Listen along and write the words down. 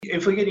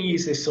if we're going to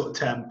use this sort of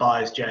term,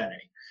 buyer's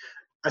journey,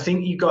 I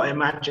think you've got to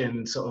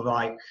imagine sort of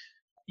like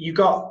you've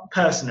got a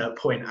person at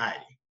point A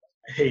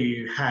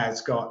who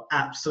has got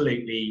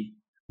absolutely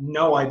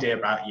no idea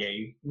about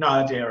you, no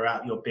idea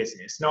about your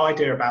business, no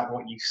idea about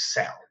what you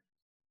sell.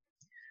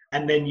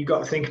 And then you've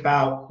got to think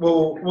about,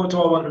 well, what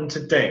do I want them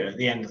to do at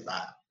the end of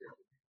that?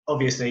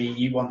 Obviously,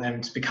 you want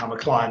them to become a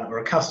client or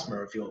a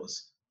customer of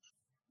yours.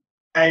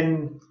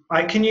 And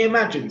like, can you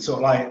imagine sort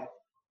of like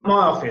my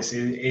office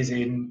is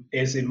in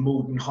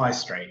Malden High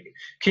Street.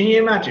 Can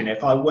you imagine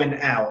if I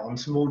went out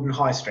onto Malden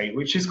High Street,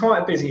 which is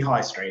quite a busy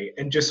high street,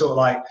 and just sort of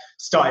like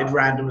started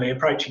randomly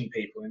approaching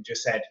people and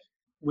just said,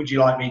 would you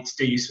like me to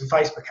do you some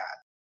Facebook ads?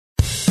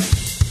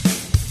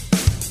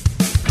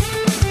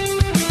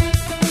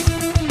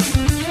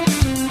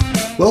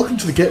 Welcome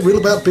to the Get Real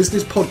About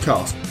Business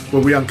podcast,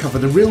 where we uncover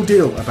the real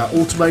deal about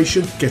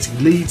automation,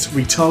 getting leads,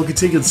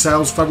 retargeting and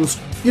sales funnels.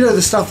 You know,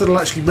 the stuff that'll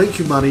actually make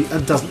you money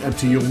and doesn't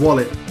empty your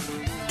wallet.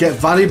 Get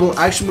valuable,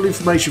 actionable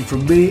information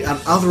from me and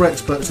other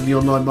experts in the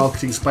online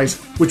marketing space,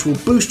 which will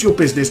boost your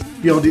business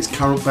beyond its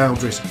current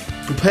boundaries.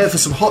 Prepare for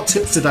some hot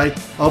tips today.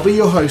 I'll be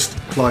your host,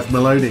 Clive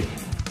Maloney.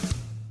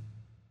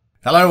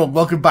 Hello and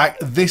welcome back.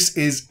 This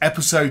is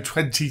episode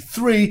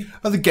 23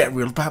 of the Get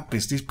Real About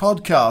Business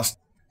podcast.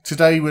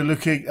 Today we're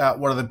looking at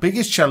one of the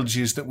biggest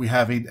challenges that we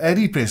have in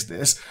any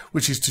business,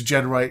 which is to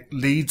generate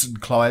leads and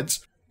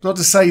clients. Not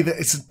to say that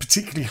it's a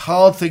particularly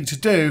hard thing to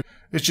do,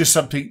 it's just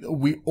something that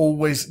we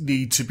always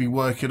need to be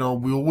working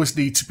on. We always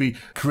need to be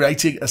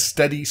creating a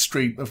steady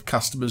stream of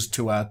customers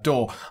to our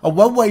door. And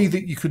one way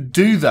that you can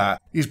do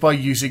that is by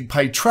using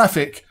paid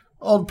traffic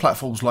on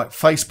platforms like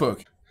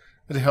Facebook.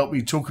 And to help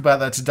me talk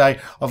about that today,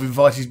 I've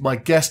invited my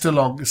guest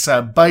along,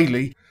 Sam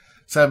Bailey.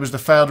 Sam is the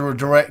founder and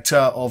director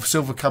of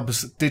Silver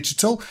Compass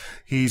Digital.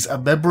 He's a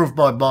member of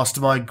my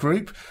mastermind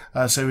group.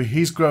 So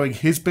he's growing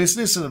his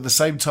business, and at the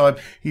same time,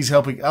 he's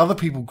helping other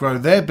people grow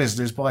their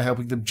business by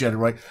helping them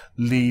generate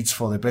leads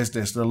for their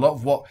business. And a lot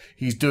of what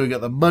he's doing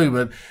at the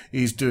moment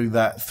is doing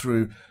that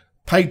through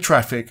paid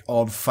traffic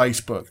on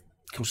Facebook.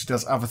 Of course, he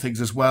does other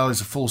things as well.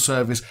 He's a full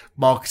service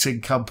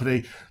marketing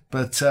company.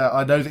 But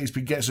I know that he's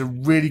been getting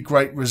some really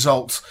great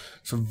results,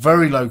 some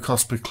very low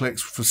cost per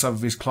clicks for some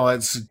of his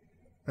clients.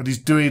 And he's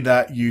doing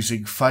that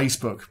using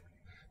Facebook.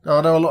 Now,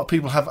 I know a lot of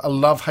people have a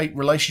love-hate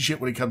relationship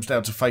when it comes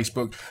down to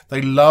Facebook.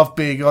 They love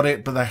being on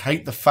it, but they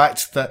hate the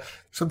fact that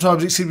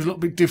sometimes it seems a little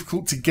bit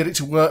difficult to get it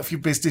to work for your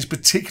business,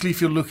 particularly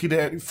if you're looking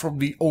at it from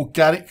the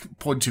organic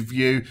point of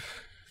view.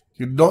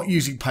 You're not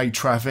using paid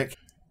traffic.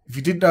 If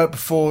you didn't know it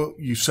before,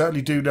 you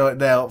certainly do know it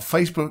now.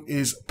 Facebook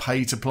is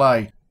pay to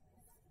play.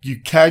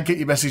 You can get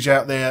your message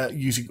out there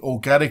using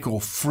organic or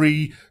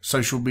free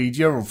social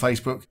media on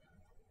Facebook.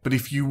 But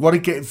if you want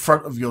to get in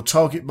front of your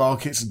target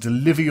markets and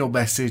deliver your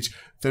message,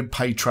 then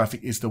paid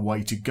traffic is the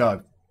way to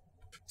go.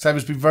 Sam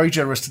has been very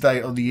generous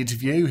today on the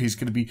interview. He's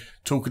going to be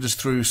talking us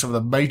through some of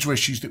the major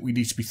issues that we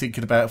need to be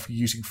thinking about for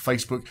using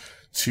Facebook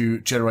to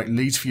generate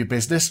leads for your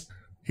business.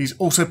 He's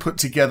also put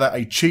together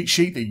a cheat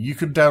sheet that you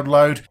can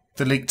download.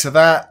 The link to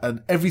that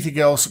and everything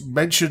else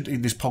mentioned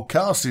in this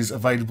podcast is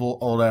available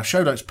on our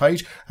show notes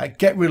page at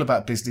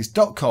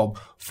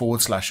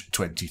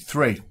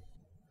getrealaboutbusiness.com/23.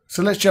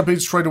 So let's jump in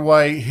straight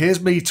away.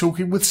 Here's me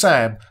talking with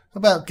Sam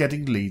about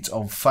getting leads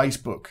on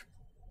Facebook.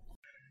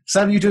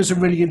 Sam, you're doing some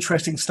really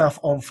interesting stuff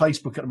on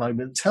Facebook at the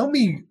moment. Tell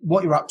me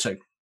what you're up to.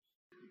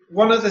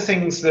 One of the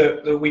things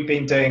that we've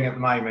been doing at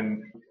the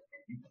moment, a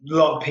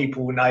lot of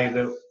people know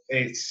that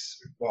it's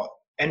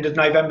end of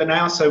November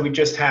now. So we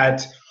just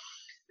had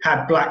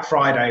Black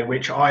Friday,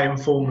 which I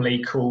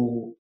informally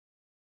call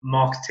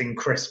marketing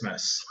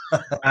Christmas.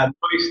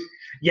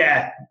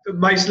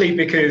 Mostly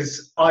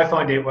because I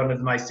find it one of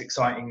the most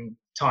exciting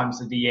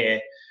times of the year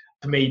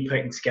for me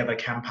putting together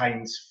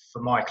campaigns for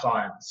my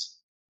clients.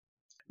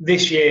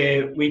 This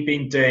year, we've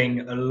been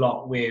doing a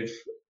lot with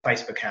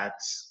Facebook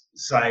ads.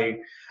 So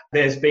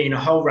there's been a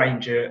whole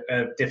range of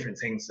different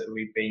things that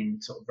we've been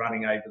sort of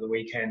running over the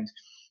weekend.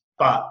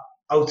 But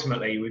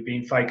ultimately, we've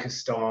been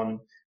focused on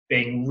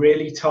being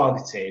really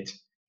targeted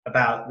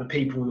about the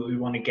people that we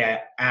want to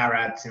get our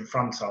ads in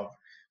front of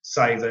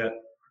so that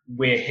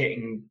we're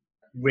hitting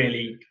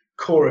really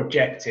core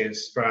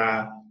objectives for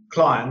our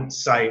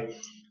clients. So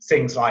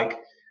things like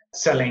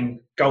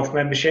selling golf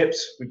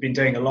memberships. We've been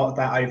doing a lot of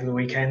that over the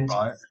weekend.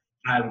 Right.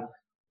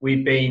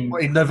 We've been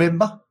in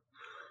November.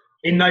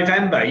 In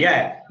November,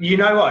 yeah. You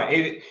know what?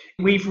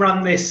 We've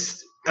run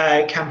this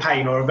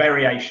campaign or a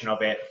variation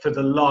of it for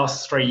the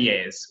last 3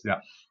 years.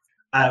 Yeah.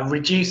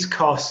 Reduced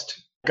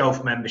cost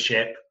golf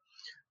membership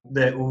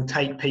that will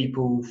take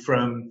people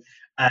from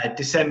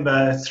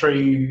December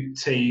through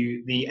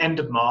to the end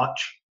of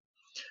March.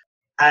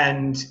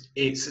 And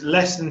it's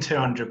less than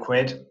 200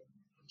 quid.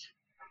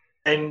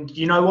 And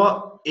you know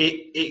what?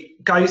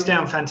 It goes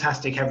down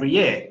fantastic every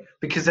year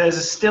because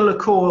there's still a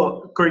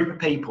core group of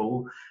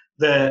people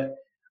that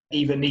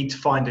either need to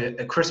find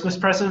a Christmas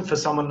present for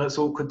someone that's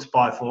awkward to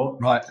buy for,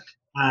 right,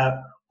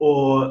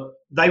 or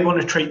they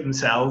want to treat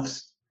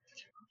themselves.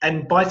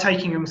 And by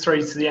taking them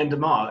through to the end of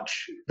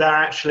March, they're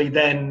actually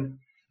then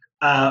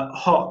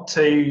hot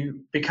to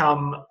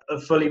become a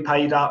fully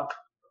paid up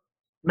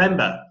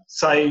member.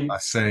 So I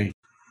see.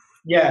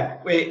 yeah,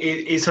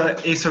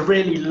 it's a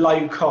really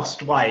low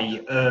cost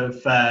way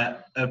of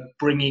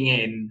bringing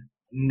in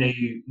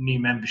new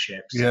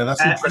memberships. Yeah,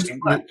 that's interesting.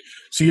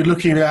 So you're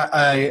looking at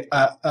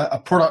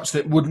a product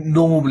that wouldn't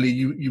normally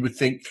you would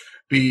think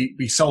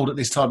be sold at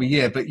this time of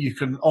year, but you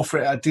can offer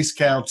it at a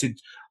discounted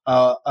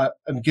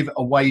and give it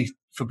away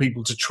for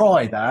people to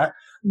try that.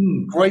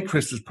 Great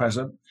Christmas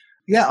present.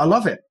 Yeah, I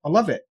love it. I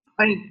love it.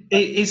 I mean,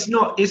 it's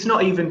not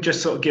even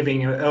just sort of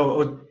giving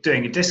or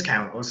doing a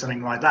discount or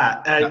something like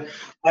that.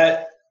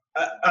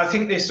 I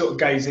think this sort of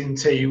goes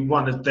into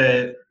one of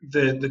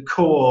the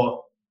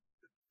core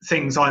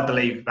things I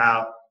believe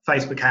about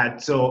Facebook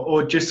ads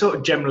or just sort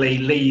of generally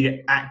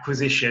lead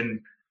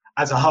acquisition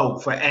as a whole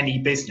for any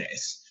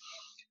business,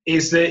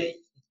 is that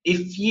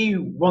if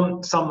you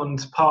want someone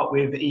to part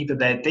with either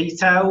their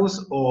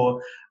details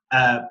or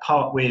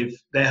part with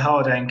their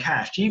hard-earned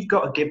cash, you've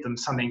got to give them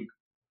something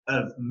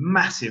of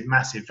massive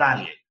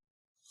value.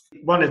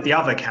 One of the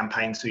other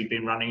campaigns we've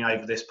been running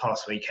over this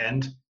past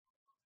weekend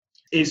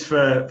is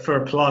for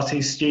a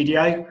Pilates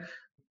studio.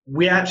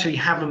 We actually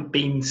haven't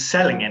been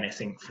selling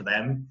anything for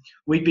them.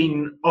 We've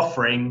been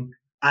offering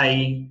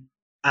a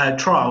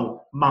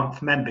trial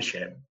month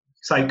membership.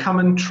 So come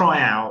and try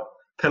out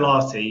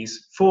Pilates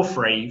for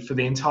free for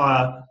the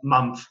entire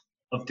month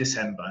of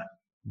December.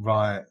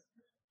 Right.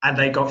 And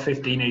they got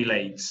 50 new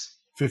leads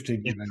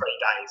 15 in 3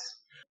 days.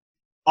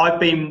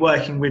 I've been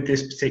working with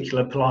this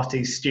particular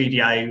Pilates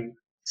studio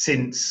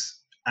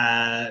since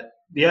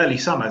the early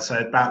summer, so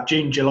about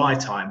June, July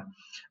time.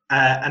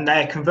 And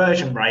their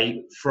conversion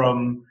rate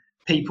from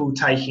people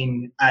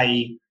taking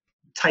a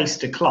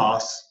taster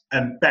class,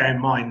 and bear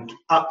in mind,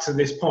 up to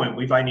this point,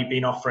 we've only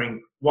been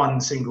offering one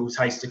single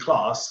taster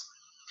class,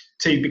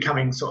 to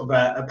becoming sort of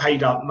a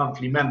paid up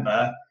monthly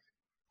member,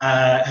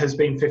 has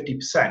been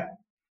 50%.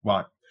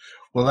 Right.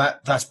 Well,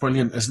 that's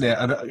brilliant, isn't it?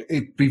 And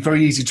it'd be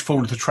very easy to fall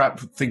into the trap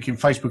thinking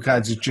Facebook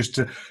ads is just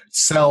to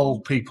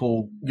sell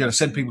people,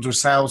 send people to a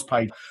sales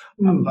page.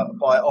 But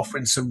by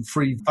offering some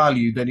free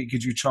value, then it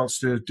gives you a chance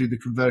to do the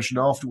conversion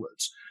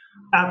afterwards.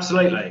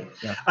 Absolutely.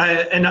 Yeah.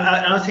 And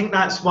I think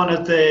that's one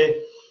of the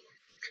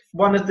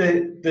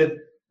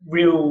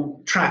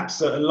real traps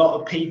that a lot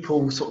of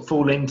people sort of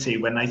fall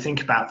into when they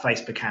think about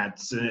Facebook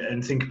ads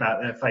and think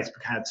about their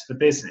Facebook ads for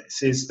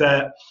business, is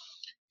that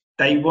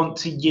they want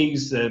to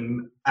use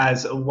them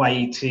as a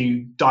way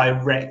to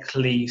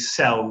directly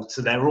sell to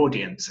their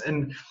audience.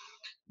 And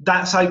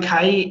that's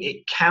okay,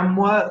 it can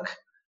work.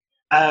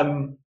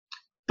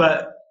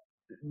 But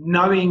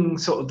knowing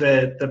sort of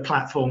the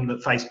platform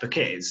that Facebook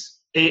is,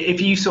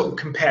 if you sort of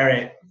compare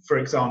it, for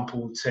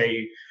example,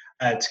 to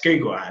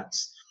Google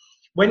Ads,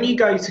 when you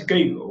go to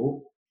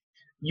Google,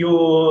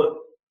 you're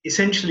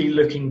essentially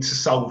looking to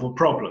solve a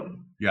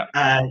problem. Yeah.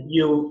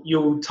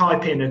 You'll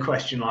type in a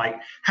question like,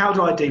 how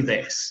do I do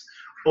this?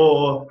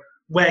 Or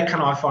where can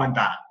I find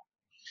that?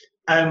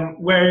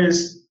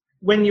 Whereas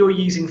when you're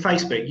using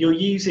Facebook, you're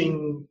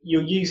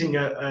using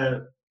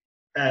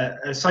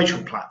a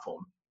social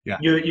platform. Yeah.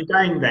 You're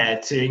going there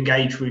to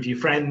engage with your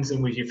friends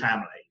and with your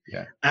family.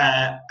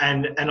 Yeah.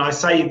 And I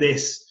say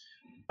this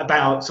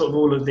about sort of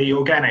all of the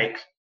organic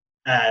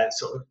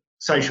sort of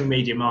social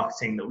media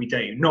marketing that we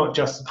do, not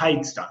just the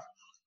paid stuff.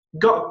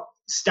 You've got to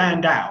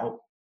stand out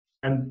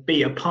and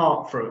be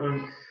apart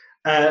from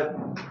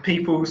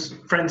people's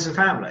friends and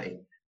family,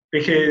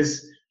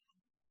 because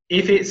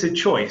if it's a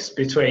choice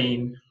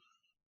between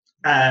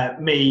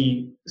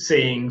me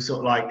seeing sort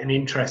of like an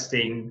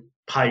interesting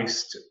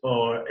post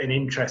or an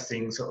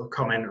interesting sort of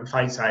comment and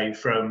photo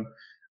from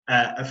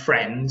a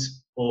friend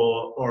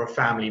or a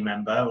family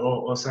member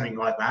or something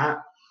like that,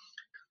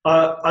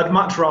 I'd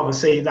much rather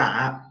see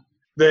that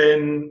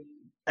than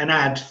an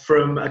ad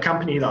from a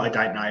company that I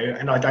don't know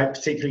and I don't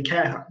particularly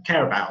care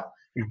about.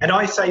 Mm-hmm. And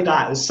I say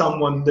that as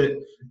someone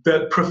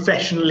that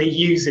professionally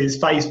uses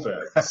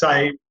Facebook.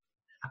 So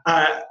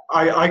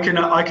I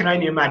can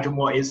only imagine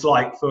what it's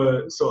like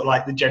for sort of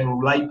like the general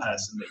layperson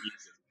that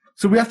uses it.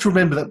 So we have to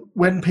remember that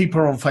when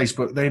people are on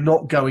Facebook, they're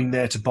not going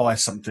there to buy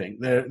something.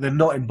 They're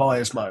not in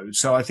buyer's mode.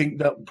 So I think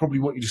that probably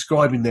what you're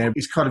describing there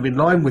is kind of in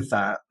line with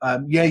that.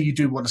 Yeah, you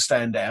do want to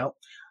stand out,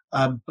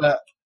 but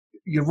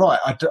you're right.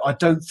 I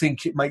don't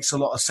think it makes a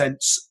lot of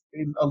sense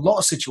in a lot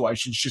of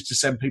situations just to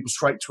send people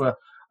straight to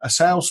a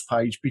sales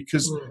page,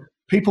 because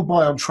people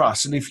buy on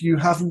trust. And if you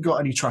haven't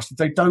got any trust, if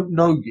they don't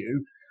know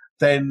you,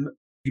 then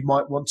you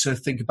might want to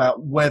think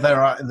about where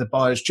they're at in the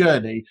buyer's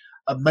journey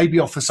and maybe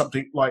offer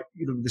something like,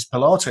 this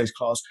Pilates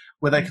class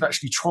where they can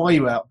actually try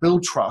you out,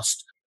 build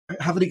trust,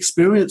 have an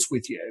experience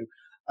with you,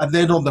 and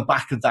then on the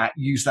back of that,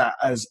 use that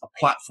as a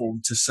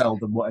platform to sell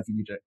them whatever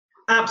you do.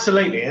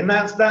 Absolutely. And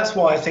that's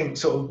why I think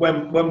sort of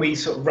when we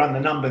sort of run the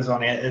numbers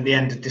on it at the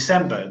end of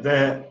December,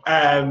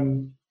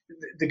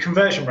 the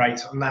conversion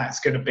rate on that's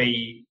going to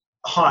be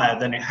higher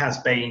than it has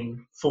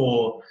been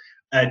for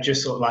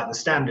just sort of like the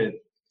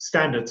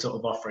standard sort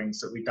of offerings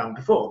that we've done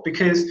before.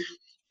 Because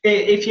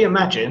if you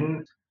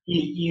imagine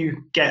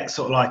you get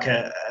sort of like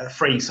a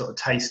free sort of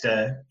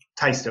taster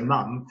taste a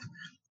month,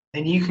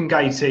 and you can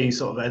go to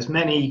sort of as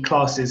many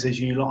classes as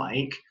you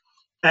like.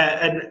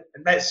 And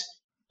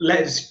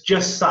let's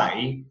just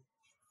say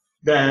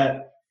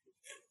that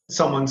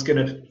someone's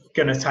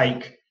gonna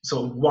take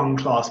sort of one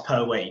class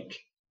per week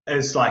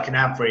as like an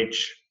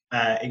average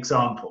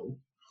example.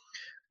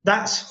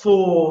 That's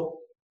for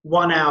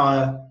 1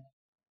 hour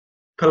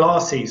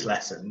Pilates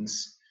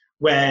lessons,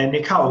 where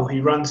Nicole,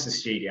 who runs the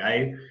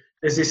studio,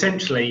 has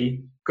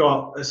essentially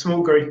got a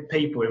small group of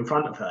people in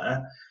front of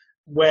her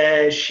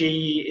where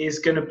she is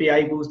going to be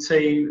able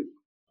to,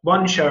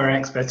 one, show her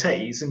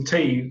expertise, and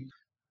two,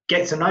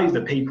 get to know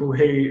the people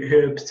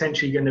who are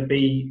potentially going to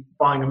be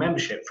buying a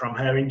membership from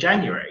her in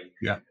January.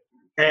 Yeah.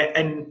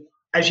 And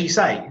as you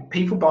say,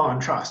 people buy on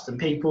trust, and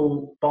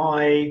people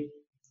buy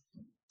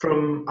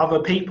from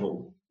other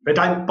people. They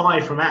don't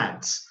buy from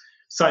ads.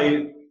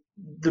 So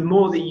the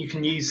more that you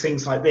can use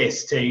things like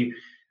this to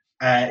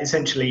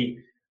essentially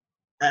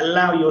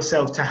allow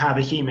yourself to have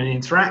a human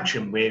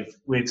interaction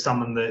with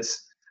someone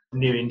that's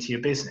new into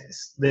your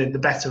business, the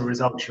better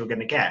results you're going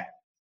to get.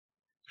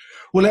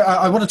 Well,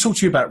 I want to talk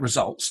to you about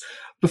results.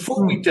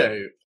 Before we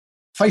do,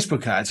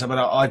 Facebook ads, I mean,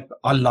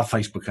 I love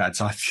Facebook ads.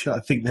 I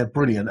think they're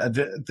brilliant.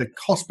 The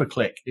cost per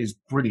click is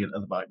brilliant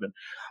at the moment.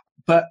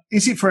 But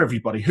is it for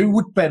everybody? Who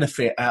would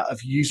benefit out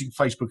of using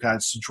Facebook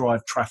ads to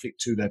drive traffic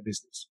to their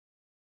business?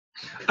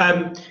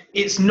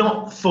 It's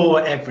not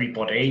for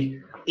everybody.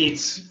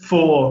 It's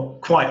for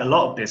quite a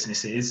lot of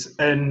businesses.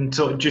 And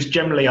sort of just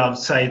generally, I would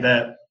say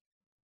that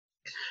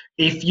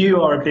if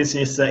you are a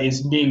business that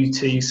is new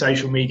to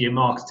social media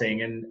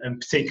marketing,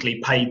 and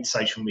particularly paid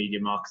social media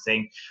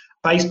marketing,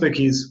 Facebook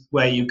is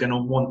where you're going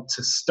to want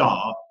to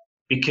start,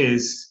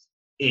 because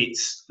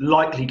it's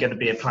likely going to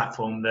be a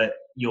platform that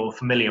you're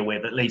familiar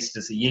with, at least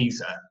as a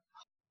user.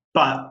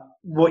 But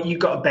what you've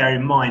got to bear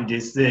in mind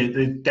is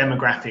the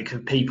demographic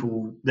of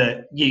people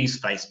that use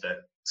Facebook.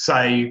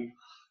 So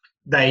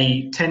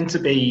they tend to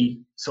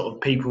be sort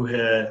of people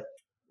who are,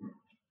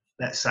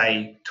 let's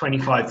say,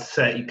 25 to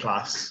 30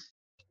 plus.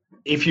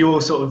 If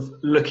you're sort of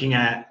looking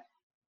at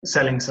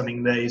selling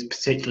something that is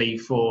particularly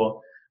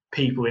for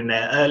people in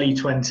their early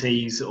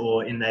 20s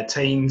or in their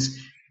teens,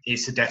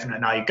 it's a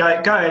definite no. Go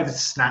over to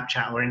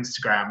Snapchat or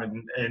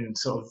Instagram and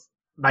sort of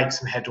make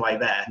some headway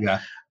there. Yeah.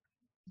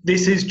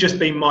 This has just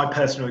been my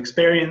personal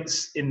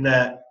experience in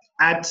the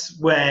ads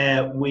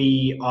where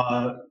we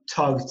are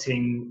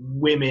targeting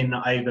women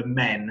over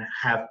men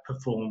have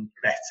performed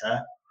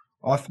better.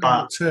 I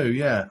found it too,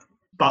 yeah.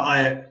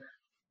 But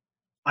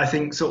I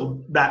think sort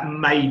of that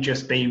may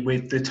just be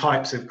with the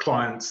types of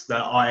clients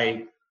that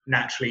I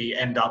naturally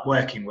end up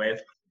working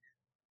with.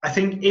 I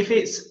think if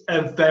it's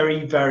a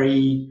very,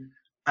 very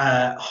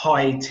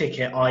high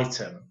ticket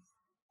item,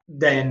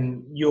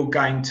 then you're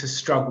going to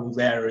struggle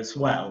there as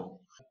well.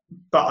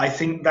 But I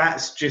think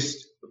that's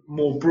just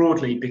more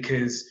broadly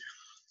because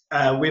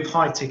with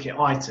high ticket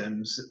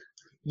items,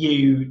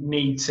 you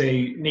need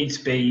to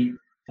be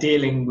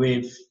dealing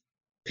with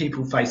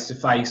people face to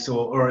face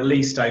or at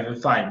least over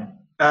phone.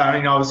 I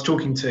mean, I was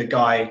talking to a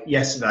guy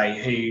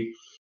yesterday who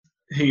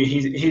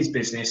his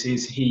business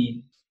is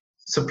he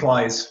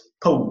supplies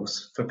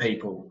pools for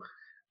people.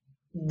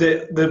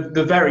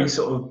 The very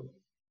sort of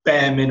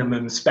bare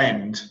minimum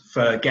spend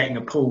for getting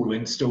a pool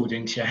installed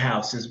into your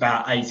house is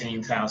about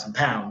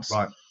 £18,000.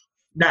 Right.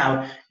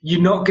 Now,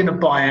 you're not going to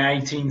buy an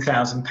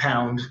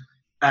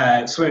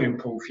 £18,000 swimming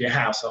pool for your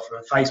house off of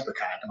a Facebook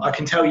ad. I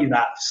can tell you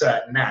that for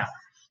certain now.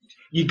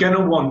 You're going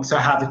to want to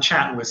have a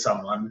chat with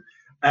someone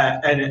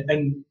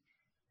and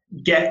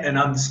get an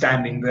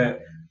understanding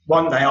that,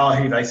 one, they are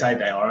who they say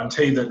they are, and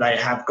two, that they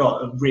have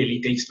got a really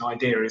decent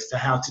idea as to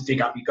how to dig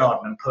up your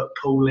garden and put a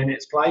pool in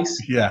its place.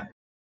 Yeah.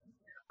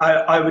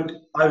 I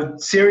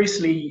would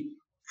seriously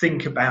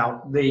think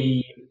about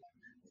the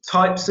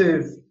types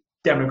of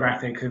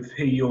demographic of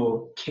who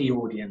your key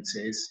audience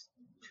is,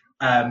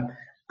 and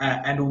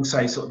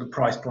also sort of the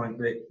price point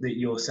that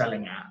you're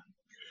selling at.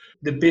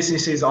 The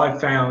businesses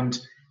I've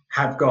found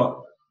have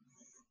got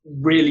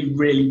really,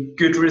 really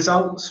good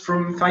results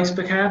from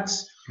Facebook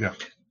ads. Yeah.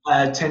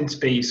 Tend to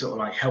be sort of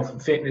like health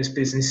and fitness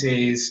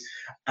businesses,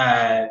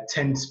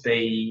 tend to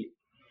be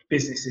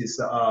businesses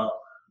that are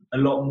a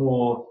lot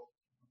more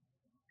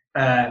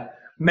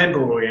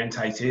member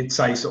orientated,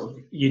 say sort of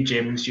your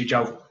gyms,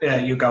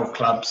 your golf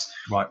clubs.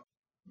 Right.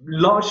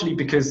 Largely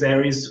because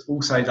there is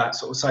also that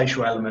sort of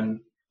social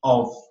element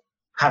of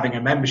having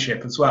a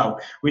membership as well,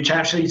 which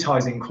actually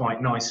ties in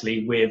quite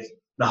nicely with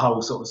the whole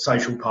sort of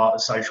social part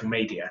of social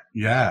media.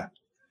 Yeah.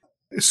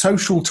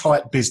 Social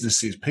type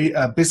businesses,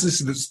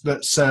 businesses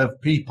that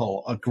serve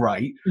people are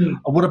great. And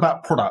what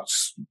about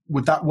products?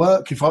 Would that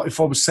work if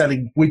I was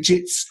selling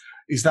widgets?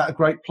 Is that a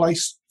great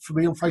place for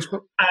me on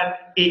Facebook?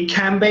 It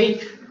can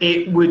be.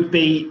 It would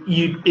be.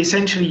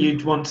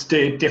 You'd want to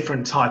do a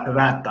different type of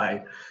ad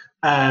though.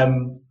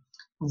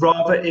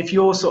 Rather, if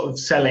you're sort of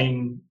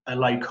selling a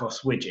low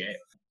cost widget,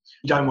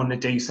 you don't want to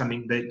do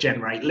something that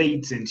generate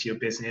leads into your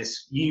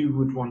business. You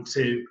would want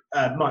to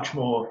much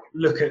more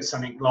look at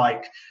something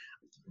like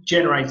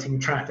generating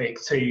traffic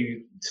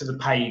to the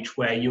page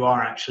where you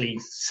are actually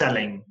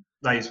selling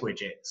those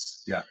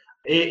widgets. Yeah.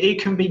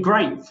 It can be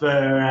great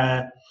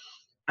for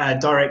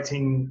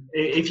directing.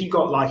 If you've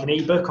got like an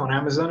ebook on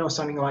Amazon or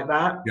something like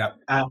that,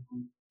 Yeah.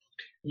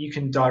 you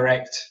can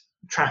direct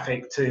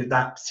traffic to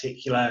that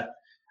particular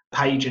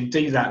page and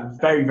do that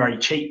very, very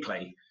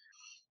cheaply.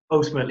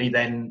 Ultimately,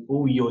 then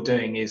all you're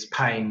doing is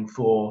paying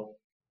for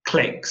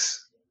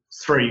clicks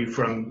through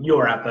from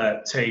your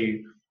advert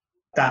to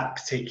that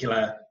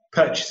particular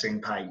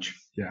purchasing page.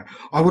 Yeah,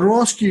 I want to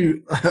ask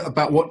you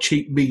about what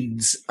cheap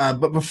means,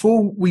 but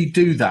before we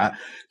do that,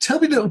 tell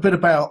me a little bit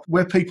about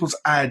where people's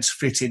ads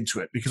fit into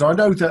it, because I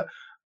know that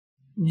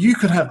you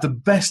could have the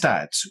best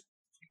ads,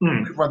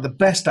 you could run the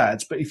best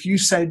ads, but if you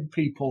send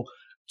people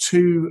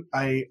to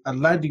a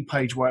landing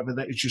page, wherever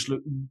that it just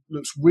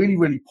looks really,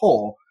 really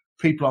poor,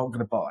 people aren't going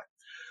to buy.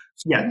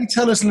 So Yeah. Can you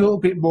tell us a little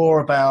bit more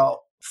about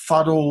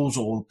funnels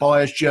or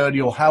buyer's journey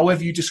or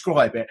however you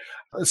describe it,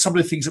 some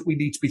of the things that we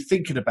need to be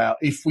thinking about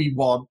if we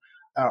want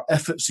our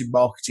efforts in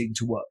marketing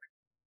to work?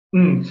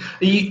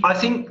 I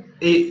think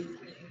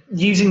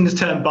using the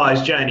term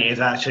buyer's journey is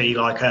actually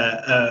like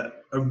a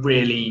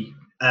really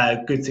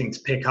good thing to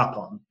pick up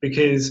on,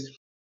 because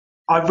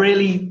I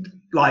really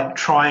like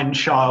try and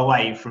shy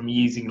away from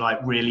using like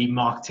really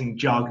marketing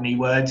jargony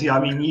words. I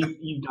mean,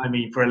 you've known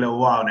me for a little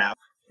while now.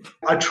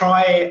 I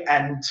try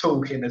and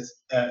talk in as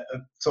a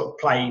sort of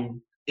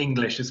plain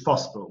English as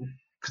possible,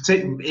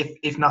 particularly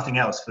if nothing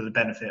else for the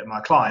benefit of my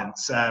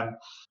clients.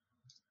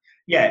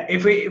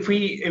 If we're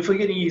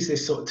going to use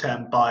this sort of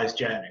term buyer's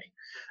journey,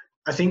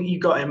 I think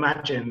you've got to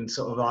imagine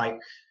sort of like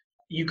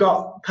you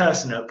got a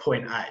person at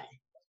point A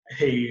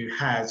who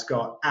has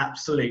got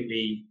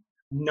absolutely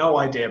no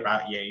idea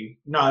about you,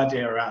 no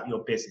idea about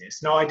your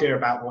business, no idea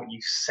about what you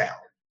sell.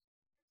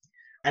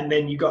 And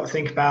then you've got to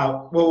think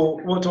about, well,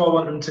 what do I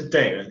want them to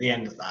do at the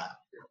end of that?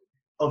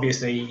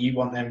 Obviously, you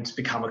want them to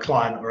become a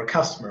client or a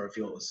customer of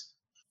yours.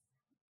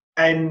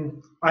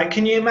 And like,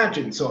 can you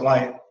imagine sort of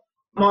like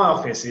my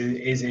office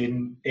is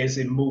in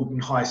Malden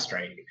High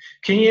Street.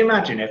 Can you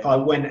imagine if I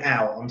went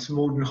out onto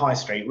Malden High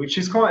Street, which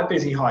is quite a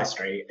busy high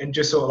street, and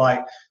just sort of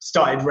like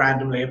started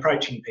randomly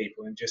approaching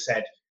people and just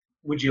said,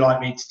 would you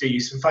like me to do you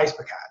some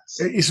Facebook ads?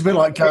 It's a bit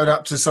like going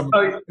up to some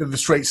of the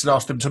streets and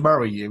ask them to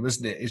marry you,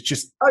 isn't it? It's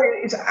just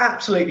it's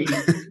absolutely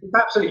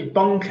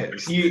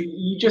bonkers.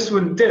 You just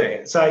wouldn't do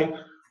it. So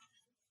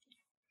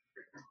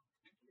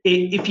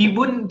if you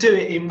wouldn't do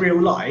it in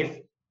real life,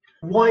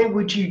 why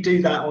would you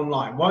do that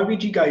online? Why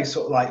would you go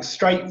sort of like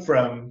straight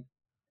from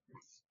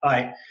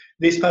like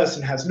this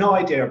person has no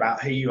idea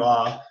about who you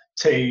are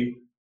to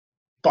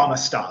buy my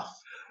stuff?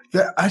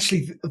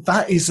 Actually,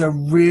 that is a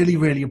really,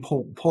 really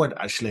important point,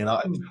 actually. And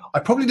I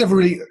probably never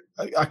really,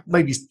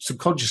 maybe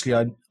subconsciously,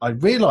 I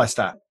realised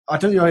that. I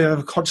don't think I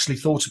ever consciously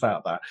thought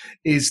about that,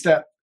 is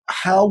that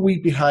how we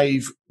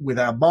behave with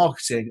our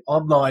marketing,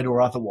 online or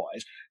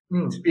otherwise,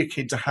 to be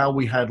akin to how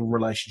we handle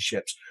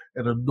relationships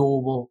in a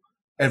normal,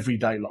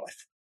 everyday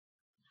life.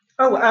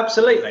 Oh,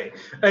 absolutely.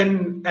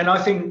 And I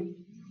think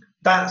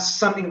that's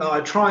something that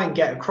I try and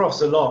get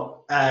across a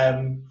lot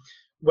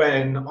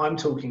when I'm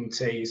talking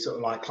to sort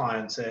of like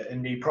clients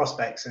and new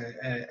prospects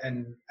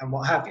and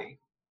what have you.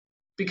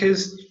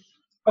 Because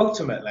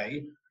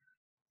ultimately,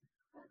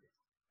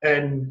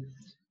 and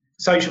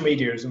social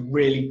media is a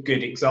really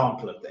good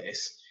example of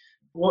this,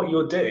 what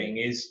you're doing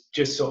is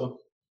just sort of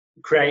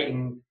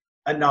creating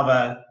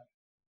another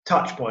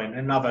touch point,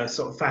 another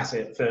sort of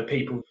facet for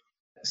people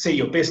to see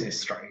your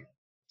business through.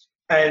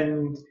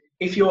 And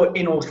if you're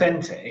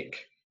inauthentic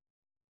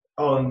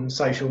on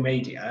social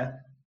media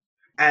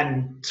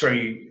and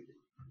through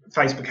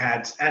Facebook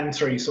ads and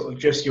through sort of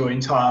just your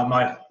entire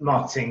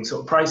marketing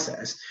sort of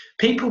process,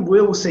 people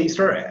will see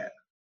through it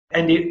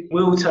and it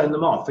will turn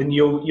them off, and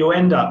you'll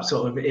end up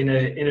sort of in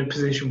a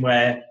position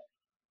where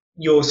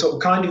you're sort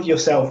of kind of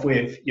yourself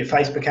with your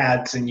Facebook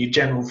ads and your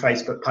general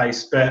Facebook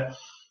posts, but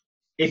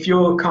if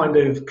you're kind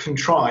of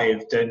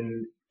contrived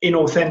and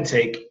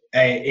inauthentic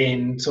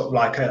in sort of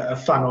like a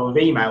funnel of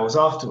emails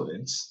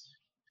afterwards,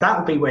 that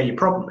would be where your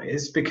problem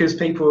is, because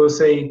people will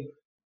think,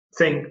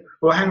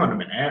 well, hang on a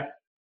minute,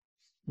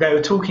 they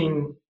were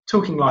talking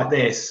like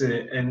this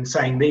and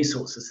saying these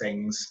sorts of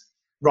things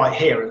right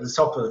here at the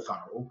top of the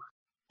funnel,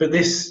 but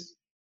this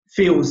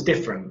feels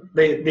different.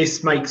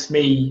 This makes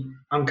me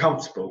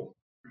uncomfortable.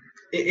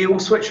 It will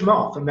switch them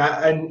off,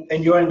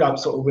 and you end up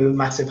sort of with a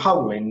massive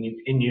hole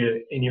in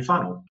your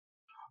funnel.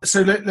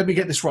 So let me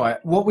get this right.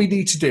 What we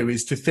need to do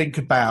is to think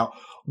about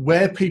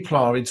where people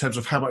are in terms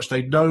of how much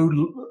they know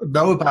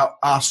about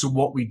us and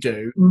what we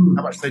do,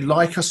 how much they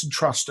like us and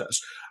trust us.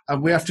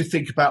 And we have to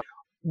think about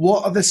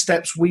what are the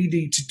steps we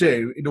need to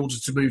do in order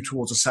to move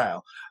towards a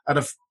sale. And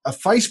a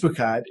Facebook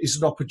ad is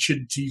an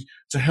opportunity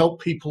to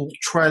help people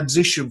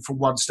transition from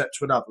one step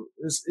to another.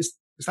 Is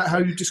that how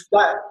you just?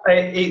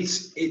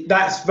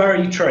 That's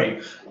very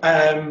true.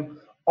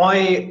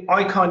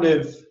 I kind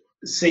of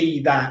see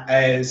that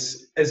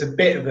as a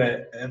bit of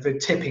a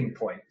tipping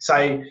point.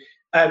 So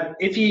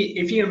if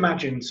you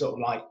imagine sort of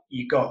like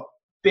you got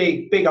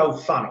big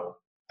old funnel,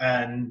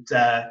 and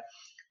at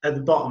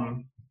the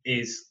bottom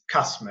is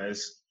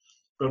customers,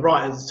 but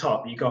right at the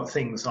top, you got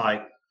things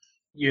like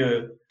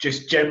your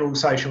just general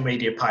social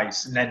media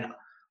posts, and then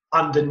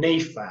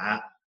underneath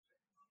that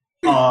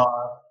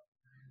are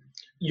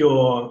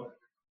your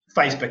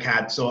Facebook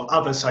ads or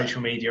other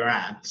social media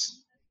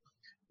ads,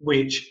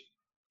 which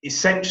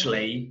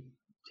essentially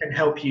can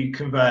help you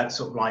convert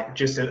sort of like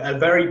just a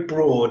very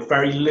broad,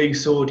 very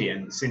loose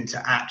audience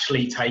into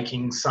actually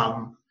taking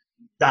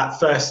that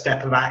first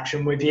step of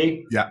action with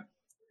you. Yeah.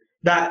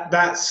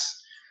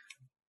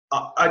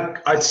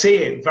 I'd see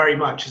it very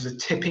much as a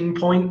tipping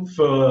point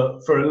for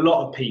a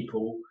lot of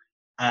people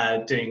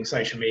doing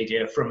social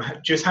media, from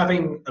just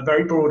having a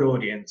very broad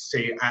audience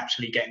to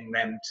actually getting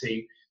them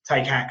to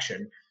take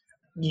action.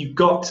 You've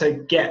got to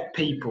get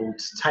people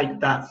to take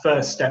that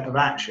first step of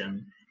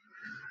action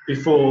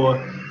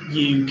before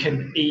you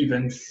can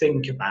even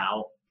think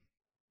about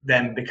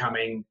them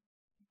becoming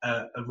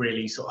a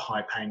really sort of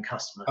high-paying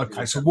customer.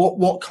 Okay, so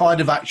what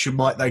kind of action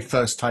might they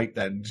first take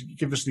then?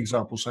 Give us an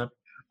example, Sam.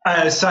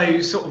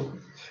 So sort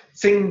of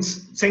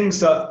things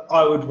that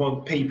I would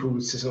want people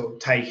to sort of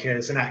take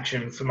as an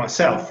action for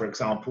myself, for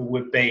example,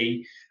 would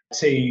be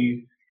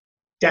to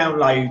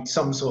download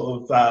some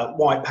sort of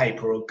white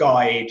paper or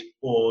guide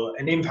or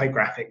an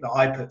infographic that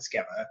I put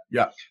together.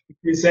 Yeah.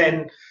 Because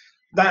then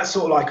that's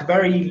sort of like a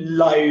very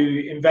low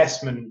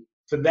investment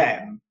for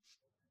them,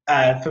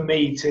 for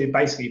me to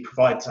basically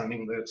provide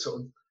something that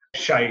sort of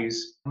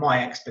shows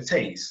my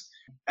expertise.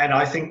 And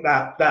I think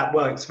that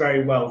works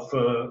very well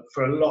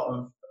for a lot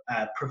of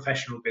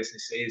professional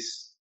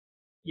businesses.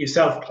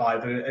 Yourself,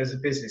 Clive, as a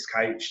business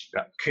coach,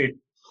 could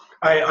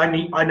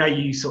I know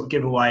you sort of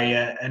give away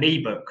an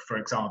ebook, for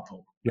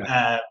example.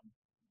 Yeah.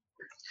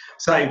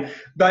 So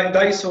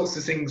those sorts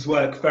of things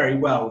work very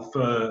well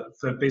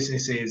for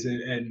businesses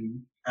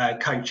and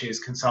coaches,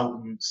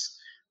 consultants,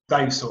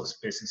 those sorts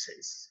of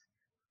businesses.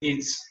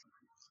 It's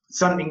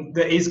something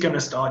that is going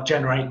to start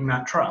generating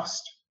that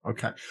trust.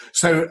 Okay,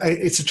 so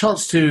it's a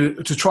chance to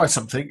try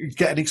something,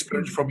 get an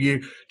experience from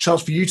you,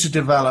 chance for you to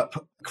develop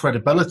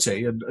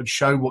credibility and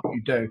show what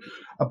you do,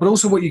 but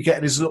also what you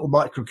get is a little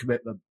micro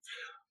commitment.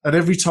 And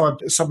every time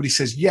somebody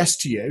says yes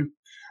to you,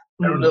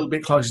 they're a little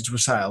bit closer to a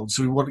sale.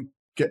 So we want to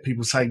get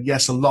people saying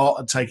yes a lot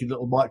and taking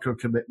little micro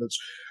commitments.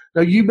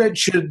 Now, you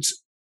mentioned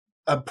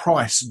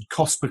price and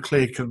cost per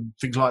click and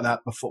things like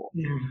that before.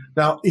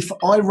 Now, if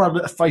I run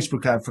a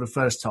Facebook ad for the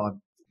first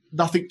time,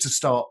 nothing to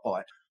start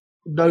by,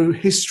 no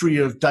history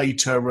of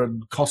data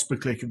and cost per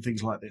click and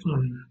things like this,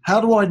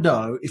 how do I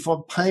know if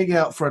I'm paying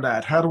out for an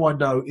ad? How do I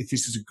know if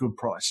this is a good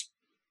price?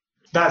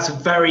 That's a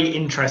very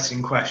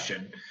interesting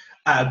question,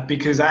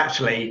 because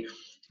actually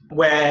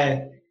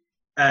where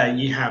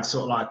you have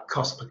sort of like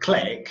cost per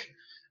click,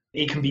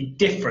 it can be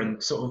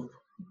different sort of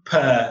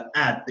per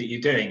ad that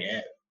you're doing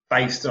it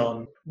based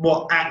on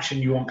what action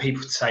you want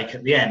people to take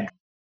at the end.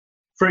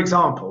 For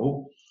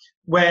example,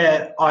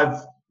 where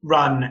I've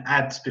run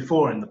ads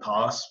before in the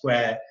past,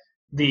 where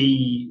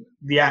the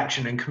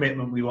action and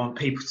commitment we want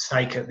people to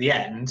take at the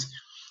end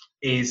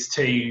is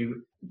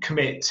to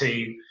commit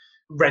to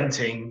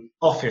renting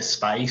office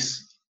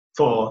space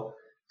for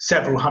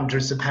several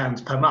hundreds of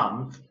pounds per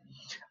month,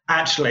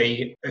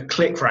 actually a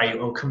click rate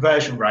or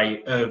conversion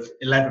rate of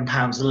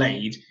 £11 a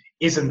lead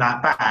isn't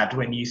that bad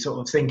when you sort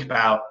of think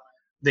about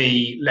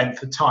the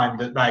length of time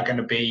that they're going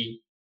to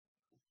be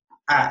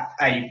at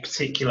a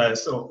particular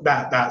sort of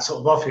that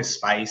sort of office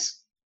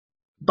space.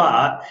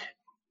 But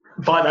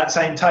by that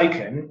same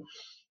token,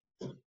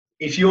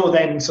 if you're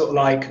then sort of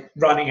like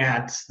running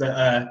ads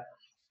that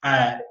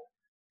are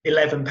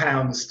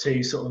 £11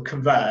 to sort of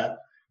convert,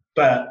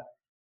 but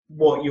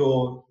what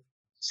you're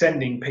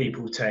sending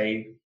people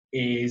to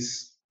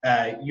is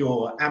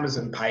your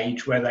Amazon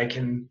page where they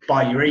can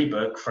buy your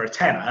ebook for a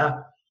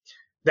tenner,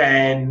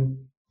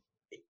 then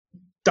it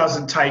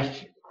doesn't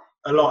take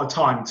a lot of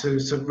time to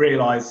sort of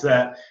realise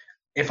that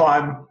if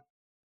I'm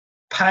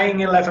paying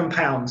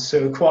 £11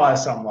 to acquire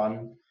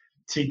someone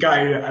to go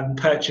and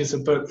purchase a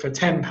book for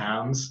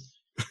 £10,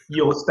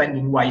 you're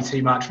spending way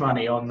too much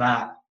money on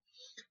that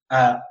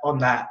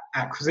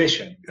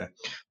acquisition. Yeah.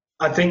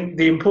 I think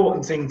the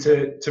important thing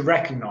to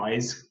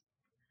recognise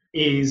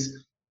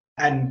is,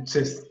 and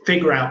to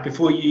figure out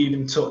before you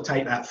even sort of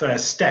take that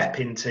first step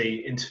into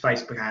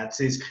Facebook ads,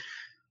 is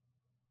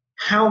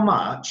how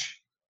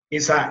much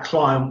is that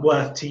client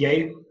worth to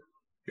you?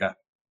 Yeah.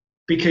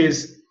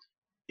 Because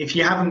if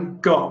you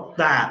haven't got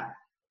that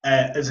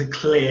as a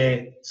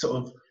clear sort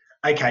of,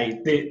 okay,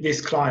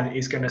 this client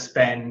is going to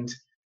spend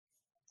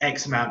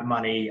X amount of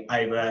money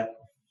over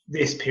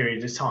this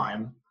period of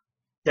time,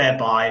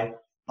 thereby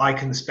I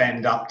can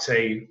spend up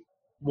to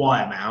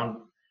Y amount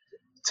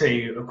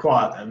to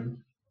acquire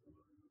them,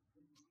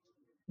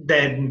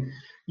 then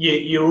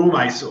you're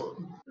almost sort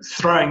of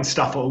throwing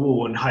stuff at a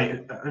wall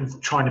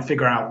and trying to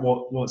figure out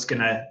what's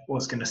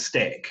gonna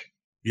stick.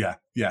 Yeah.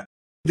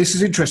 This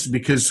is interesting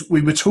because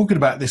we were talking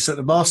about this at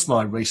the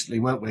mastermind recently,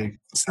 weren't we?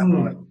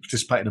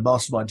 Participating in a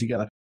mastermind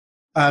together.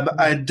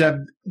 And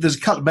there's a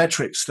couple of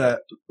metrics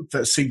that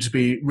seem to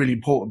be really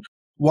important.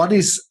 One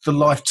is the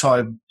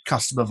lifetime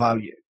customer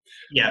value.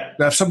 Yeah.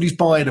 Now, if somebody's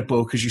buying a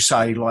book, as you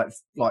say, like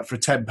for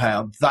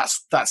 £10,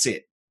 that's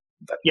it.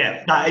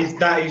 Yeah, that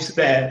is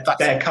their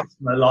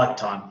customer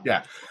lifetime.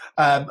 Yeah.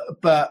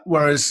 But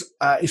whereas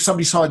if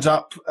somebody signs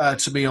up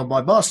to me on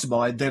my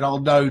mastermind, then I'll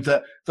know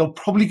that they're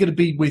probably going to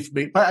be with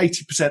me. About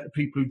 80% of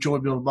people who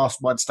join me on the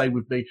mastermind stay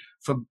with me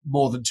for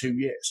more than 2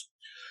 years.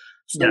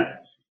 So, yeah.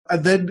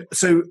 And then,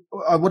 so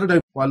I want to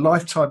know my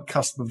lifetime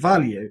customer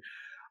value,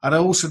 and I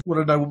also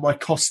want to know what my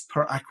cost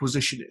per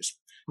acquisition is.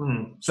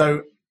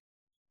 So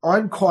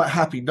I'm quite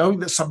happy knowing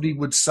that somebody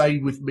would stay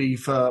with me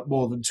for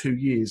more than 2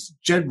 years.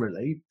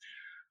 Generally,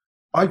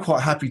 I'm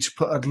quite happy to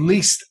put at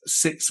least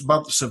 6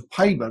 months of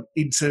payment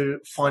into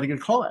finding a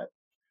client.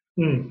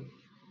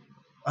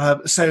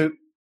 But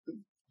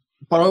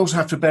I also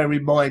have to bear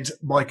in mind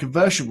my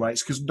conversion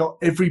rates, because not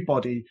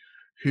everybody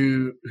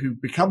who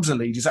becomes a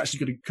lead is actually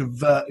going to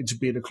convert into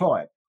being a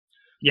client.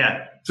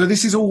 Yeah. So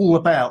this is all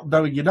about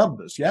knowing your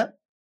numbers, yeah?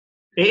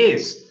 It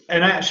is.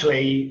 And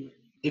actually,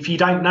 if you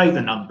don't know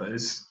the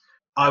numbers,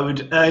 I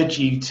would urge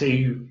you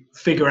to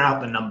figure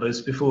out the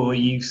numbers before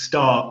you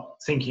start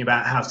thinking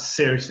about how to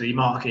seriously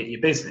market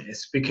your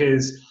business,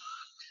 because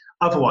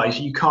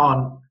otherwise you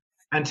can't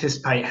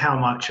anticipate how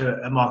much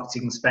a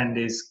marketing spend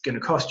is going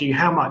to cost you,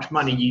 how much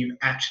money you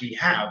actually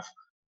have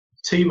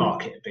to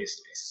market a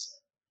business.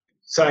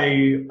 So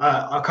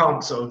I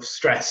can't sort of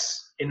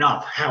stress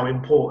enough how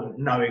important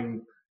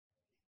knowing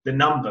the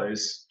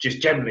numbers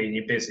just generally in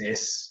your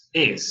business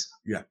is.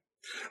 Yeah.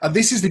 And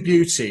this is the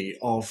beauty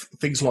of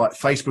things like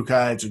Facebook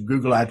ads and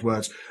Google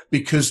AdWords,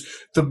 because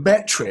the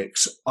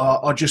metrics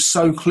are just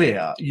so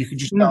clear. You can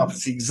just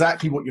see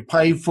exactly what you're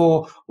paying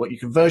for, what your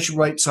conversion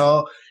rates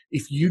are.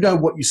 If you know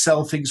what you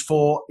sell things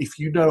for, if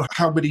you know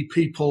how many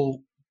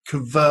people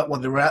convert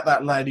when they're at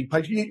that landing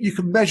page, you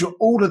can measure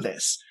all of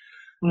this.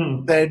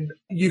 Then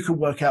you can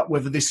work out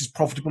whether this is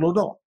profitable or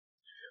not.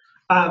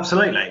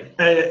 Absolutely.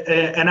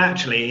 And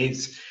actually,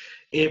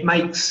 it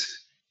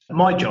makes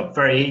my job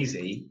very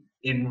easy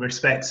in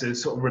respects of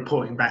sort of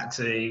reporting back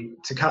to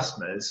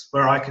customers,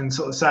 where I can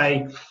sort of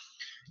say,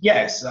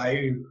 yes, so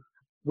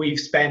we've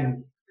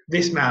spent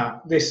this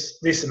amount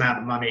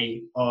of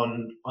money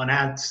on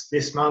ads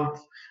this month.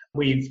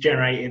 We've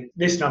generated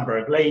this number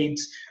of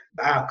leads.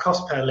 Our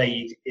cost per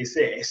lead is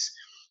this.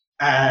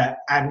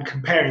 And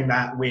comparing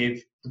that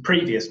with the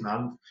previous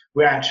month,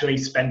 we're actually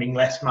spending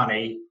less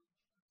money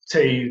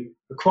to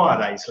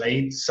acquire those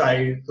leads.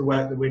 So the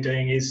work that we're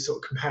doing is sort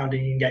of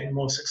compounding and getting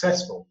more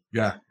successful.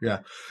 Yeah,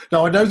 yeah.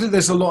 Now, I know that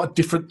there's a lot of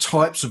different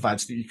types of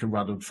ads that you can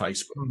run on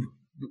Facebook.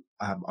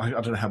 I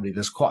don't know how many.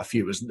 There's quite a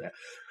few, isn't there?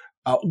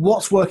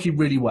 What's working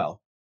really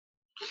well?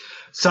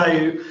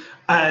 So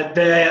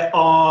there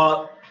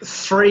are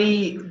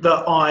 3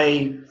 that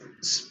I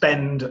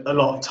spend a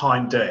lot of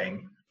time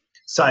doing.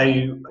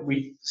 So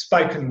we've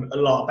spoken a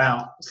lot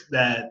about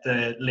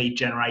the lead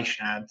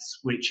generation ads,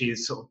 which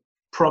is sort of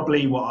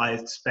probably what I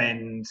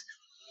spend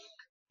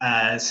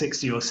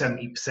 60 or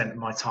 70% of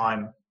my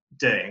time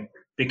doing,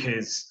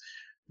 because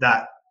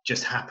that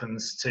just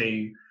happens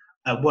to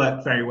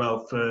work very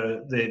well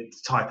for the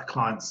type of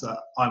clients that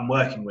I'm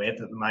working with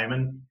at the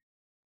moment.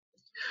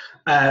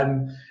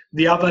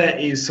 The other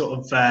is sort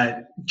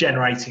of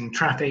generating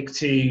traffic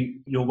to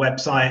your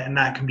website, and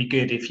that can be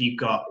good if you've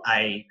got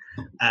a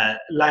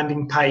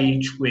landing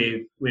page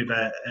with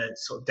a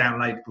sort of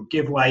downloadable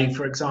giveaway,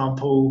 for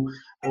example,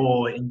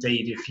 or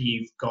indeed if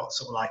you've got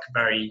sort of like a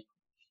very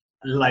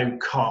low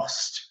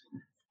cost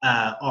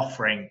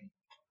offering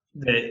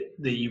that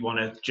you want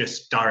to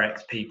just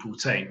direct people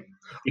to.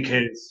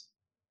 Because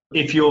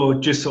if you're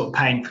just sort of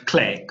paying for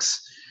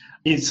clicks,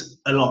 it's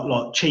a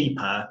lot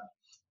cheaper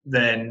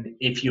than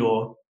if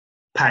you're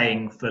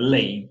paying for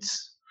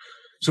leads.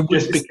 So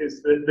just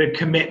because the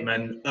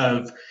commitment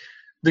of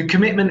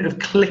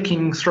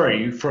clicking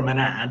through from an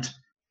ad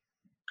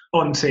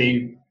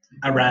onto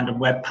a random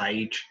web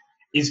page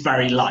is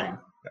very low.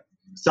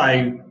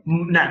 So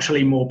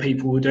naturally more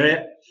people will do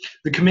it.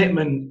 The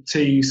commitment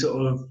to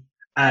sort of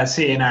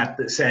see an ad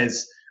that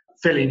says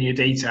fill in your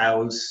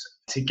details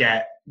to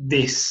get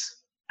this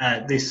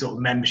sort of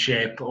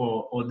membership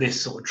or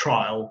this sort of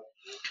trial,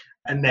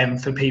 and then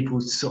for people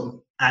to sort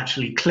of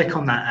actually click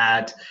on that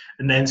ad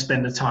and then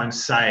spend the time to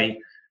say,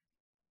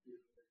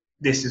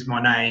 this is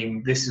my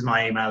name, this is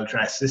my email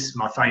address, this is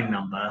my phone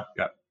number.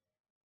 Yeah.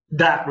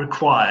 That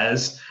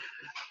requires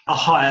a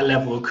higher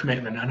level of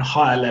commitment and a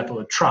higher level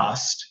of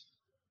trust.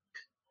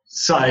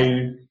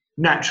 So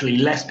naturally,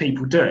 less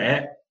people do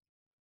it.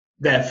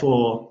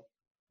 Therefore,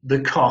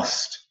 the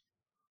cost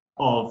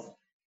of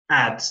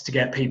ads to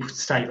get people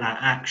to take that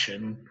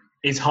action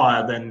is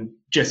higher than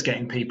just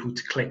getting people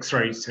to click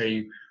through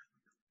to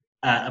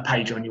a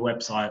page on your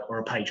website or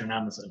a page on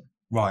Amazon.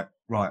 Right,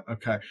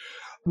 okay.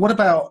 What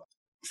about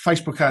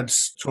Facebook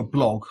ads to a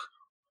blog?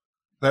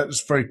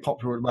 That's very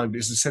popular at the moment,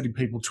 is sending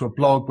people to a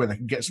blog where they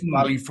can get some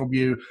value from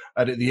you,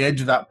 and at the end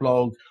of that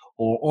blog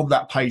or on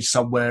that page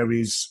somewhere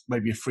is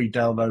maybe a free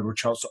download or a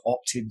chance to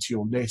opt into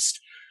your list.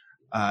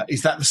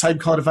 Is that the same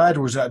kind of ad,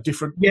 or is that a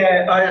different?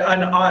 Yeah,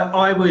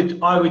 I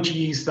would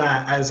use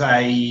that as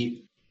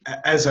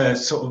a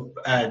sort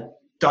of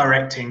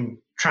directing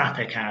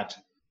traffic ad,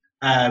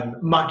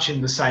 much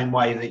in the same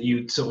way that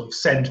you'd sort of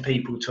send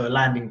people to a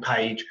landing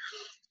page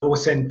or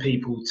send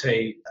people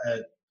to a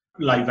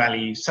low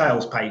value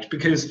sales page,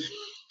 because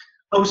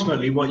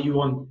ultimately what you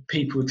want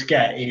people to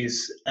get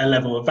is a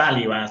level of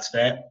value out of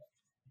it.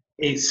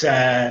 It's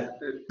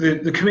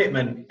the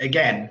commitment,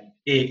 again,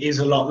 it is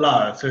a lot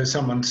lower for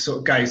someone to sort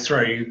of go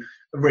through,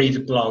 read a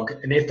blog,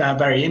 and if they're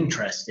very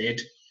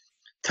interested,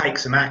 take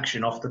some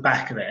action off the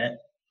back of it,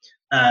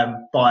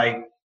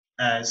 by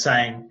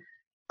saying,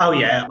 oh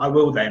yeah, I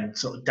will then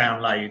sort of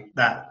download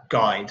that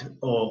guide,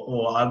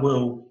 or I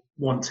will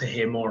want to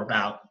hear more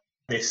about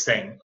this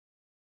thing.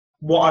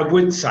 What I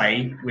would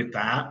say with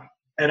that,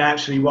 and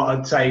actually what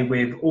I'd say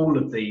with all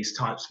of these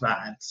types of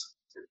ads,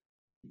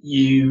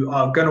 you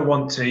are going to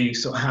want to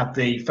sort of have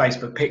the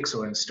Facebook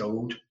Pixel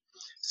installed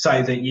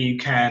so that you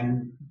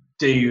can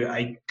do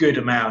a good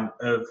amount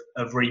of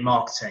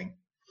remarketing.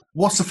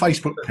 What's the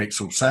Facebook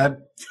Pixel, Sam?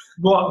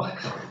 What?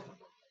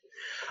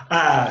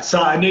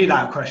 So I knew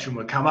that question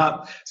would come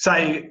up.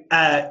 So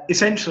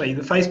essentially,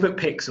 the Facebook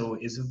Pixel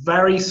is a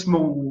very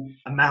small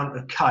amount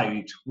of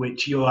code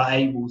which you are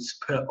able to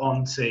put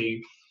onto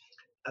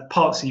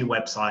parts of your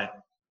website.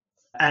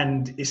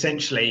 And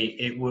essentially,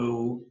 it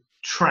will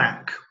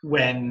track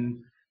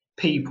when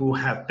people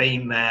have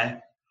been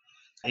there.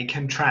 It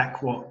can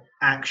track what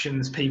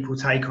actions people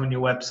take on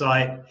your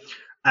website.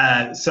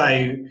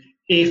 So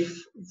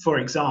if, for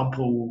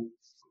example,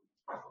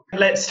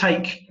 let's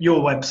take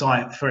your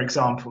website, for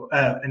example,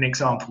 an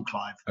example,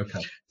 Clive.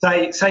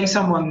 Okay. Say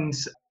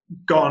someone's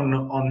gone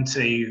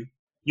onto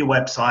your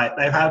website,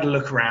 they've had a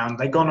look around,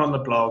 they've gone on the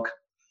blog,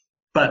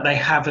 but they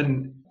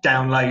haven't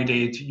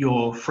downloaded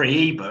your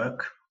free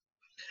ebook.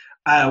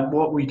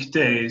 What we could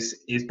do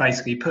is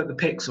basically put the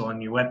pixel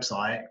on your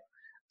website,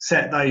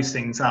 set those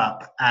things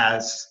up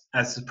as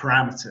the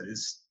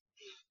parameters,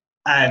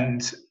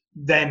 and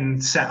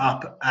then set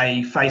up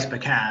a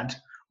Facebook ad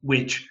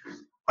which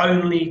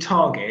only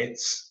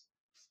targets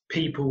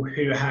people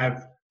who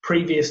have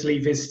previously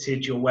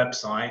visited your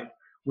website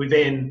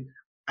within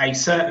a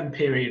certain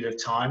period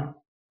of time,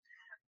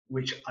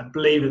 which I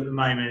believe at the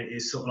moment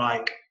is sort of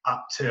like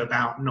up to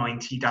about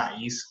 90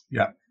 days.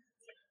 Yeah.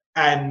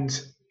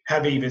 And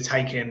have either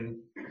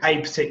taken a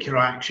particular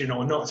action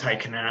or not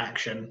taken an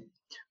action,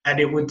 and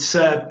it would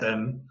serve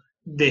them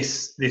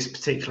this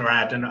particular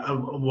ad. And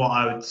what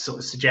I would sort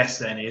of suggest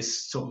then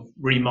is sort of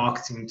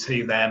remarketing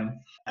to them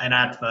an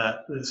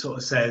advert that sort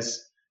of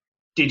says,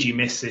 did you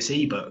miss this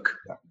ebook?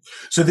 Yeah.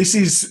 So this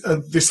is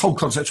this whole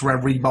concept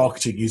around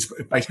remarketing is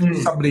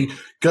basically somebody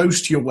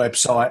goes to your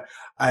website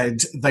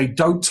and they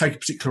don't take a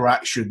particular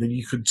action, then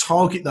you can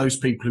target those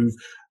people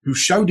who've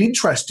shown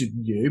interest in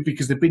you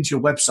because they've been to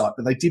your website,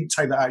 but they didn't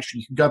take that action.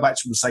 You can go back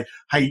to them and say,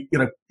 hey,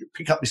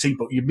 pick up this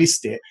ebook, you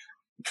missed it,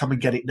 come and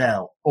get it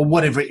now, or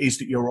whatever it is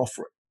that you're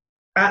offering.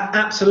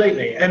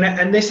 Absolutely.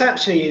 And this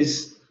actually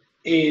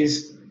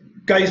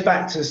goes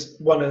back to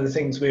one of the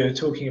things we were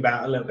talking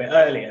about a little bit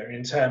earlier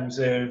in terms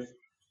of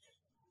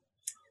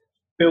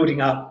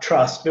building up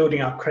trust,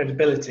 building up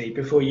credibility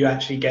before you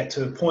actually get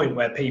to a point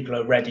where people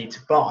are ready to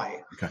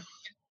buy. Okay.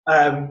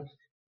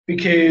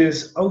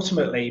 Because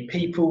ultimately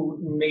people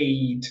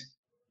need,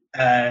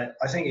 I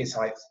think it's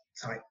like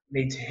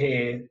need to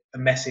hear a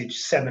message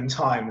 7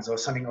 times or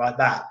something like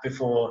that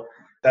before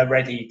they're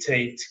ready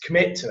to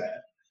commit to it.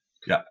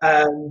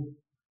 Yeah.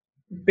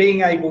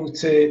 Being able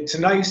to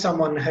know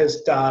someone has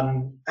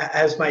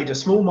made a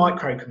small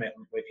micro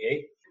commitment with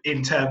you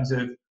in terms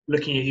of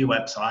looking at your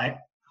website,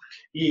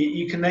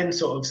 you can then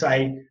sort of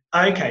say,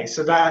 okay,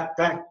 so that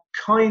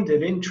kind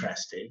of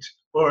interested,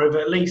 or have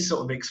at least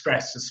sort of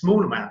expressed a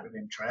small amount of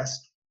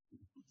interest,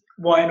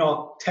 why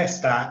not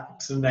test that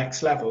to the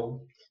next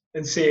level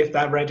and see if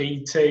they're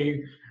ready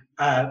to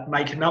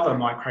make another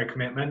micro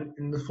commitment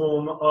in the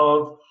form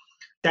of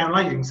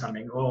downloading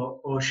something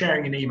or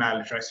sharing an email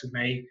address with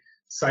me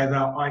so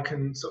that I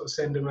can sort of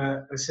send them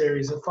a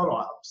series of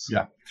follow-ups.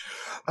 Yeah.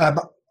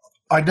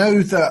 I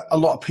know that a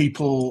lot of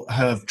people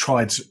have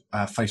tried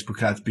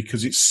Facebook ads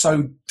because it's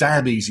so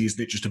damn easy, isn't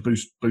it, just to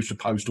boost a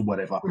post or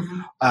whatever.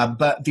 Mm-hmm.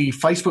 But the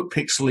Facebook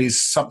Pixel is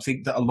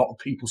something that a lot of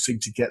people seem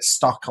to get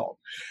stuck on.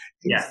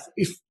 Yeah.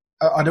 If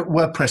I know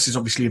WordPress is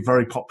obviously a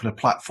very popular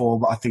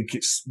platform. I think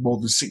it's more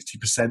than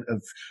 60%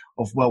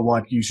 of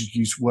worldwide users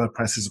use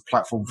WordPress as a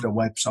platform for their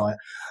website.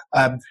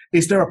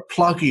 Is there a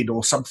plugin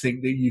or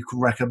something that you can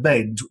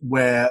recommend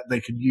where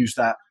they can use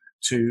that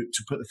to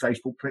put the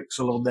Facebook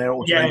Pixel on there?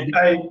 Or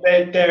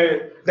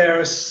there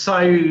are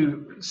so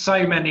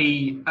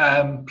many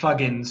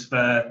plugins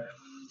for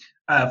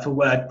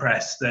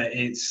WordPress that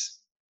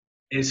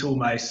it's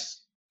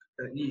almost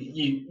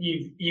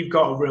you've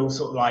got a real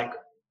sort of like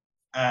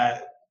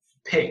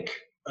pick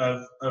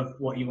of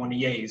what you want to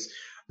use.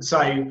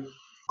 So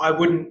I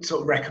wouldn't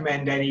sort of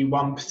recommend any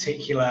one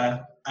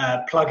particular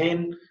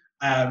plugin.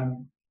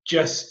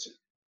 Just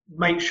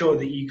make sure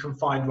that you can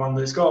find one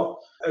that's got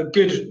a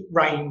good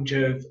range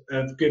of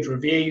good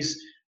reviews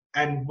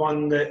and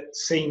one that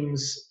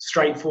seems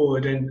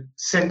straightforward and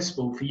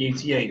sensible for you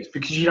to use,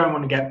 because you don't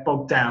want to get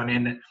bogged down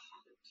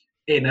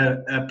in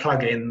a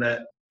plugin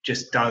that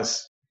just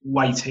does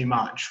way too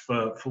much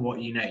for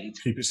what you need.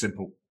 Keep it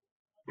simple.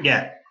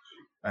 Yeah.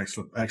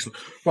 Excellent.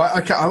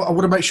 Right, okay, I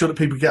want to make sure that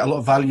people get a lot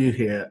of value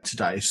here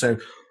today. So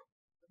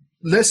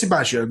let's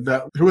imagine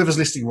that whoever's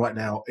listening right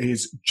now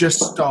is just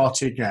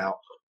starting out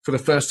for the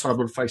first time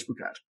on a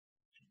Facebook ad.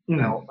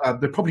 Now,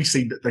 they've probably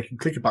seen that they can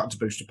click a button to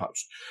boost a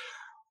post.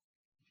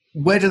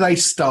 Where do they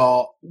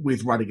start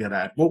with running an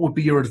ad? What would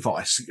be your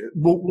advice?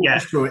 Walk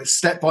us through it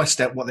step by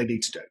step what they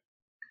need to do.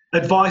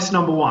 Advice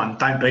number 1,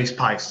 don't boost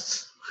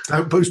posts.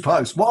 Don't boost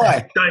posts.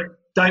 Why?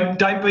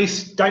 Don't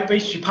boost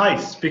your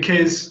posts,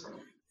 because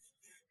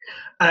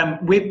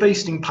with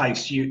boosting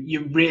posts,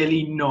 you're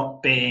really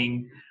not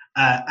being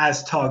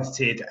as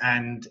targeted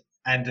and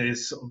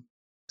as sort of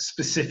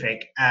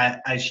specific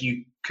as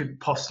you could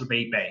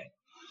possibly be.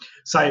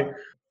 So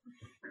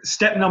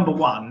step number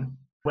 1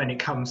 when it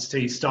comes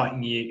to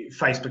starting your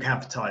Facebook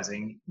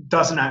advertising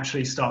doesn't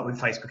actually start with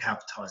Facebook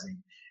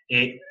advertising.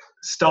 It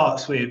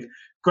starts with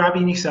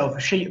grabbing yourself a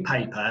sheet of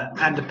paper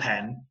and a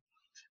pen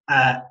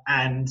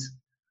and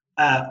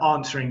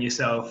answering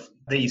yourself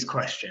these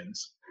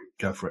questions.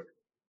 Go for it.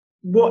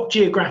 What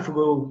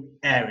geographical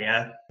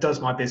area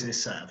does my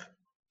business serve?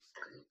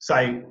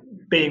 So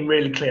being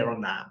really clear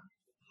on that.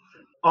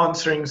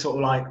 Answering sort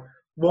of like,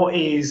 what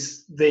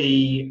is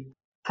the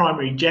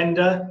primary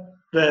gender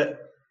that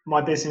my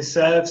business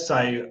serves?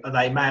 So are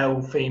they male,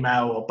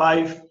 female, or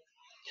both?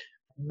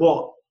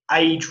 What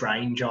age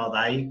range are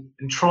they?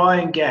 And try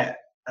and get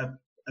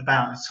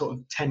about a sort of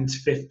 10 to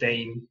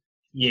 15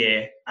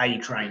 year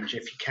age range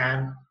if you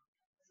can.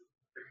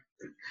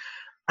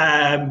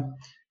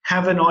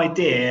 Have an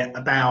idea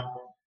about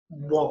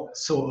what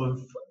sort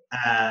of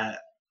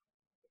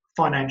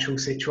financial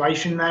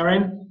situation they're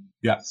in.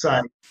 Yeah.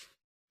 So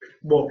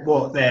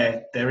what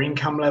their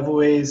income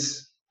level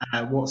is,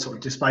 what sort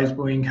of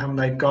disposable income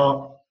they've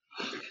got,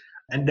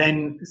 and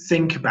then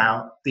think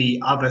about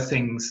the other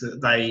things that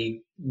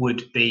they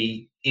would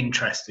be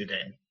interested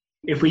in.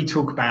 If we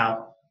talk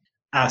about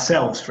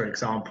ourselves, for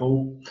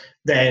example,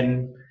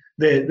 then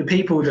the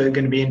people that are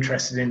going to be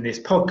interested in this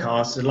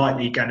podcast are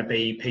likely going to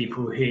be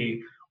people who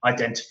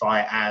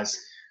identify as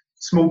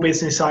small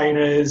business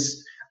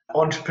owners,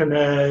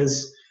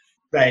 entrepreneurs.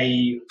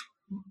 They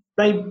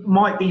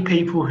might be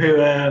people who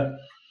are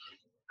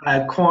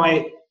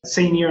quite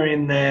senior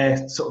in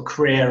their sort of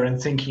career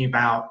and thinking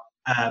about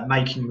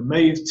making the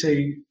move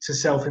to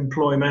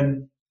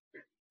self-employment.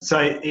 So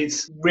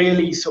it's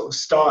really sort of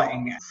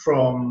starting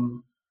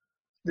from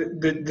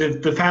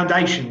the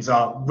foundations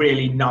are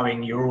really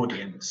knowing your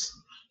audience,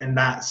 and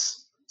that's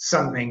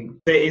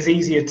something that is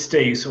easier to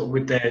do sort of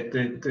with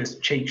the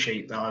cheat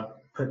sheet that I've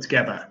put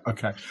together.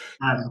 Okay.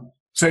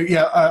 So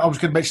yeah, I was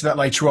going to mention that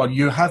later on.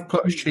 You have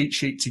put a cheat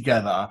sheet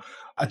together.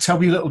 Tell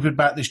me a little bit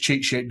about this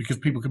cheat sheet, because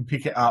people can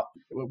pick it up.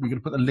 We're going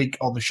to put the link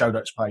on the show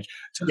notes page.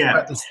 Tell us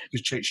about this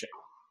cheat sheet.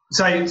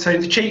 So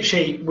the cheat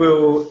sheet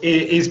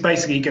is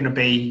basically going to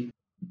be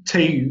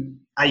 2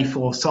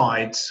 A4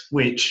 sides,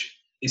 which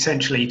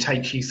essentially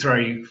takes you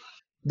through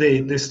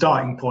the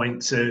starting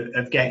points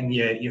of getting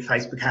your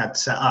Facebook ad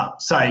set up.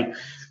 So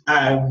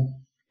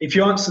if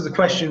you answer the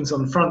questions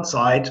on the front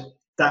side,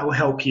 that will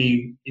help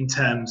you in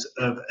terms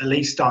of at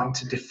least starting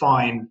to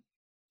define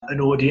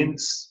an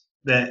audience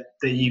that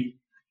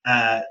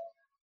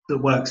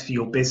works for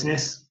your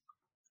business.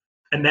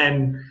 And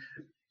then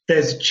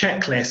there's a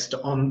checklist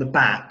on the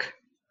back,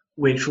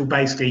 which will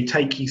basically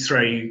take you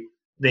through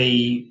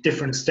the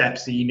different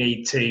steps that you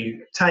need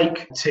to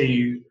take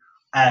to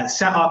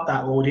set up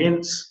that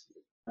audience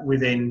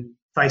within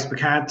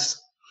Facebook ads,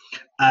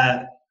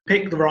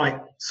 pick the right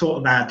sort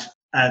of ad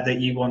that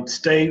you want to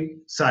do.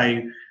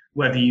 So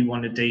whether you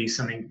want to do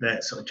something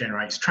that sort of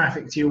generates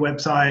traffic to your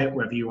website,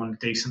 whether you want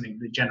to do something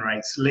that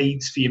generates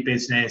leads for your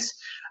business,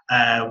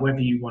 whether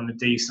you want to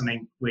do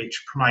something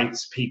which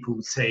promotes people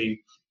to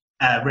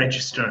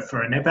register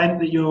for an event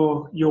that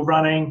you're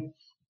running.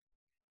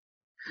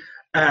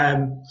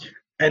 And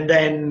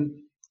then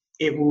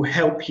it will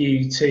help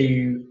you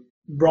to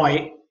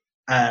write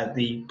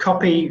the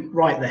copy,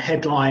 write the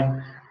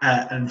headline,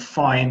 and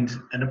find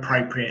an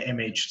appropriate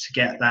image to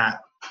get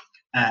that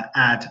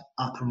ad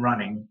up and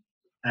running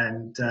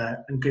and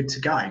good to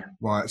go.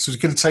 Right, so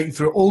it's going to take you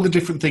through all the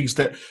different things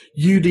that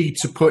you need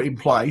to put in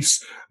place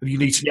and you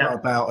need to know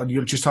about, and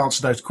you'll just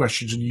answer those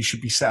questions and you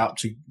should be set up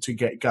to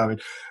get going.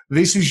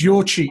 This is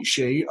your cheat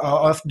sheet. I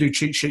often do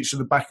cheat sheets on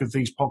the back of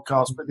these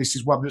podcasts, but this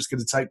is one that's going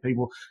to take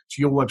people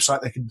to your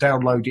website. They can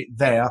download it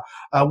there.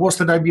 What's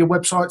the name of your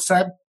website,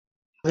 Sam?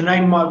 The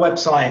name of my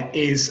website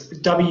is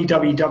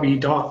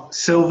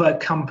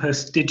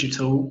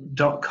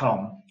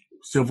www.silvercompassdigital.com.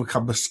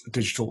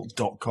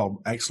 silvercompassdigital.com.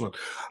 Excellent.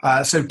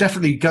 So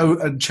definitely go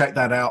and check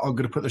that out. I'm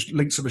going to put the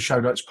links on the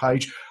show notes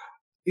page.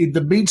 In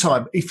the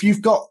meantime, if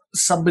you've got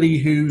somebody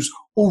who's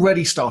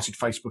already started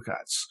Facebook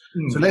ads,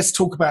 so let's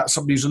talk about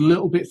somebody who's a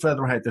little bit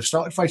further ahead. They've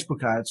started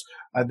Facebook ads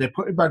and they're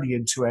putting money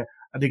into it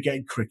and they're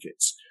getting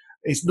crickets.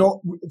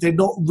 They're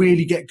not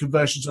really getting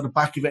conversions on the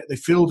back of it. They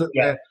feel that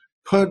they're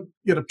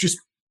just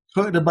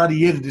putting the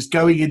money in and it's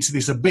going into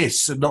this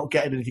abyss and not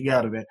getting anything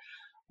out of it.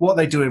 What are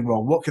they doing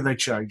wrong? What can they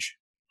change?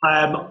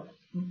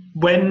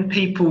 When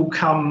people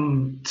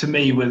come to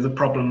me with a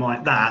problem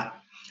like that,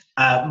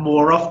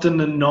 more often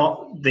than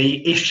not,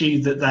 the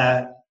issue that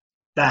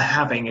they're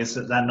having is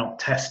that they're not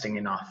testing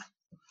enough.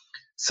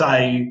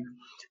 So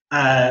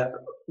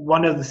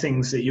one of the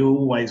things that you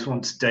always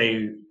want to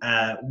do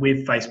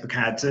with Facebook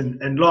ads,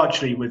 and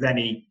largely with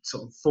any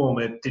sort of form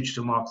of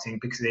digital marketing,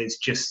 because it's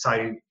just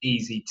so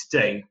easy to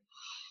do,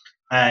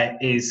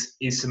 is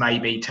some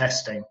A/B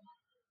testing.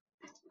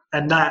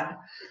 And that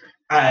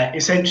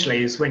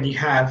essentially is when you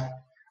have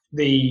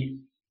the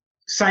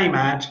same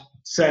ad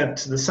served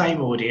to the same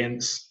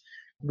audience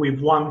with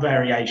one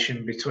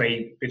variation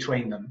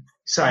between them.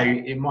 So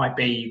it might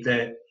be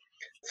that,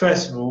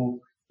 first of all,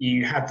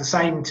 you have the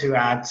same two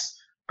ads,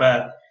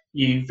 but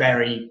you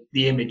vary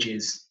the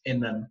images in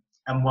them.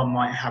 And one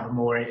might have a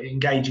more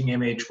engaging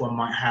image, one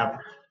might have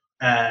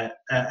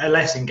a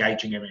less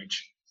engaging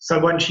image. So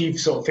once you've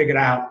sort of figured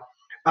out,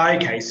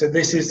 okay, so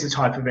this is the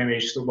type of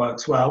image that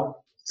works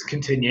well, let's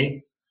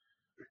continue.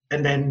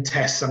 And then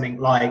test something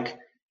like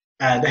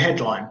the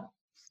headline.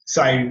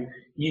 So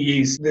you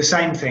use the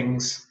same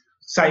things,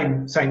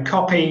 same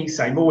copy,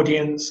 same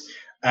audience,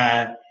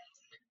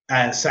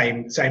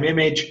 same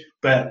image,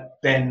 but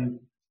then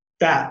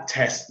that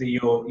test that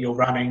you're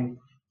running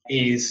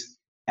is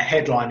a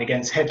headline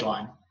against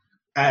headline.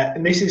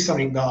 And this is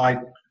something that I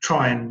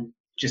try and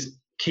just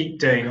keep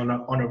doing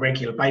on a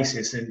regular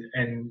basis,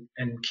 and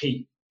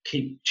keep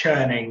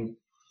churning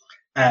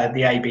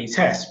the A/B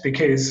test,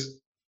 because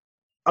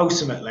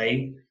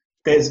ultimately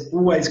there's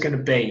always going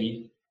to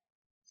be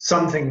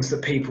some things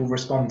that people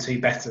respond to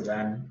better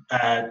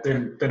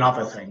than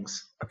other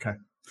things. Okay.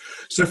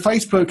 So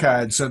Facebook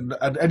ads and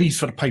any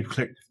sort of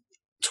pay-per-click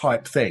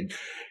type thing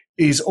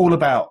is all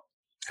about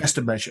test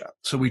and measure.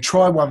 So we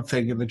try one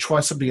thing and then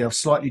try something else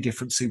slightly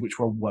different, see which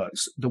one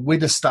works. The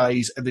winner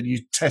stays, and then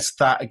you test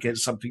that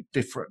against something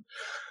different.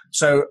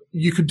 So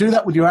you can do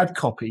that with your ad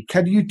copy.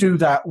 Can you do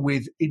that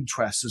with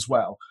interest as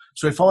well?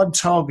 So if I'm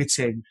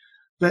targeting,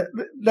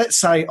 let's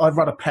say I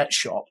run a pet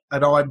shop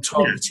and I'm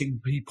targeting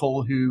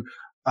people who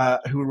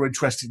are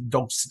interested in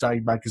Dogs Today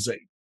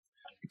magazine,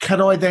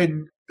 can I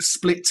then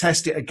split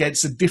test it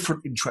against a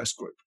different interest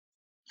group?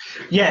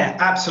 Yeah,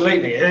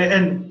 absolutely.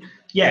 And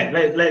yeah,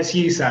 let's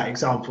use that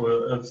example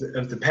of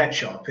the pet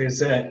shop. Is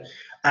that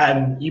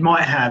you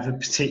might have a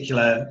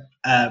particular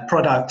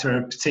product or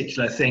a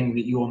particular thing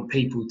that you want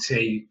people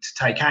to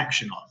take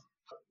action on.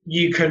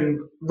 You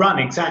can run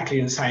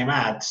exactly the same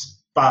ads,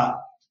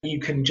 but you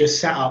can just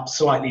set up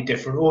slightly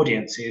different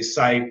audiences.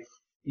 So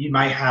you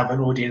may have an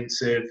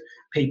audience of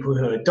people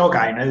who are dog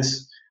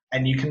owners,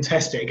 and you can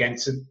test it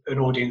against an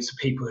audience of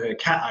people who are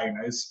cat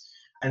owners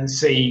and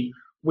see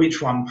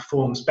which one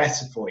performs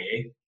better for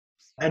you.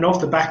 And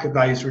off the back of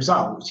those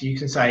results, you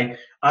can say,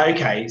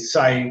 okay,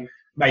 so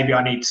maybe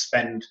I need to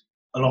spend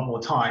a lot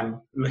more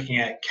time looking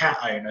at cat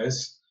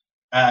owners,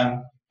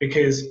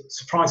 because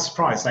surprise,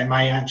 surprise, they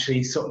may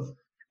actually sort of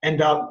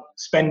end up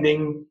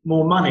spending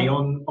more money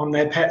on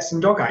their pets than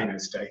dog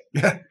owners do.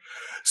 Yeah.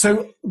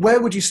 So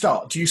where would you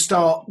start? Do you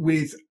start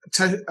with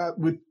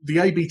the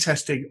A/B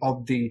testing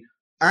on the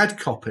ad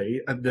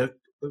copy and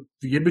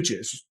the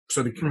images,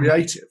 so the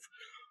creative,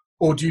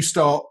 or do you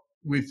start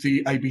with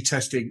the A/B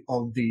testing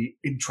on the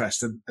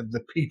interest and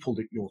the people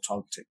that you're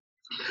targeting?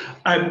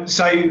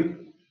 So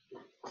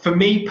for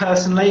me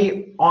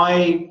personally,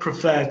 I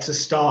prefer to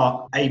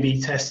start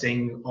A/B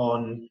testing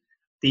on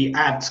the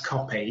ads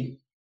copy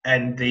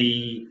and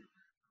the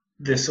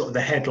sort of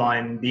the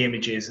headline, the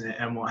images,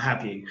 and what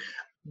have you.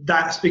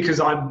 That's because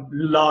I'm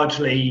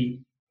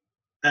largely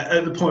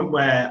at the point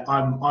where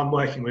I'm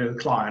working with a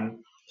client.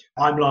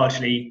 I'm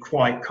largely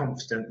quite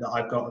confident that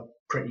I've got a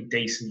pretty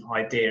decent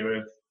idea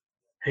of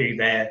who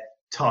their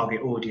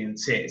target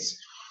audience is.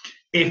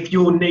 If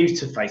you're new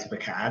to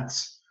Facebook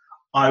ads,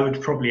 I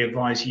would probably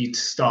advise you to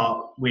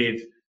start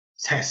with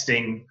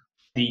testing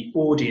the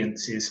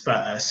audiences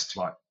first,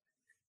 right?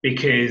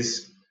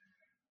 Because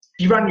if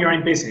you run your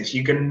own business,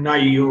 you're going to know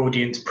your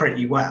audience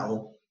pretty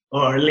well,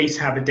 or at least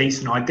have a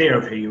decent idea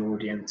of who your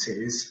audience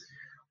is.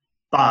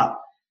 But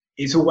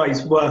it's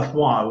always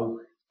worthwhile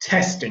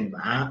testing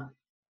that,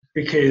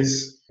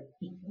 because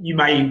you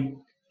may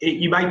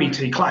be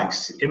too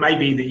close. It may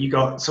be that you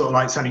got sort of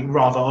like something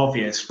rather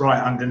obvious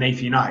right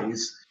underneath your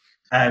nose,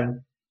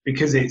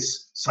 because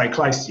it's so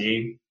close to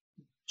you,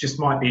 just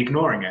might be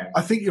ignoring it.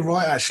 I think you're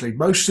right, actually.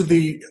 Most of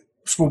the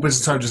small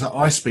business owners that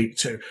I speak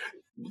to,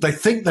 they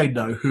think they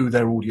know who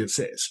their audience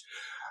is.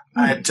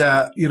 And,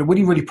 when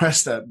you really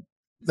press them,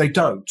 they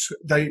don't.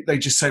 They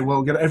just say,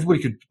 well,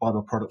 everybody could buy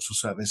my products or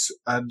service.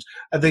 And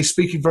they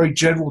speak in very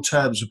general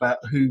terms about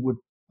who would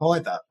buy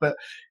that. But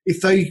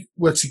if they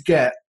were to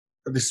get,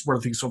 and this is one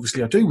of the things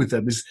obviously I do with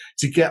them, is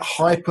to get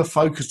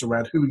hyper-focused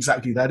around who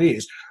exactly that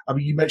is. I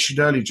mean, you mentioned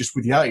earlier just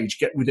with the age,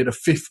 get within a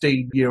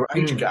 15-year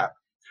age gap.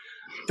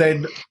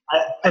 Then,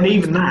 and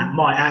even that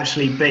might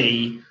actually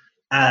be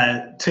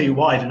too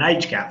wide an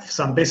age gap for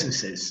some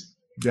businesses.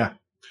 Yeah.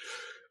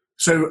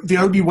 So the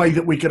only way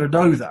that we're going to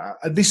know that,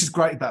 and this is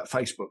great about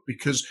Facebook,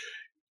 because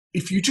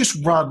if you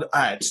just run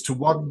ads to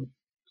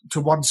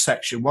one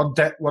section, one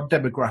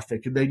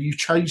demographic, and then you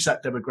change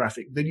that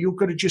demographic, then you're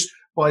going to just,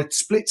 by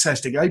split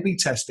testing, A/B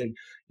testing,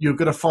 you're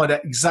going to find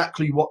out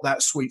exactly what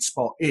that sweet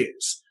spot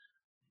is.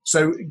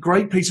 So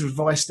great piece of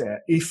advice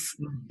there.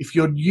 If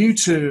you're new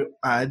to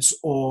ads,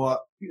 or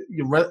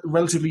you're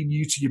relatively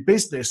new to your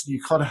business and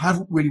you kind of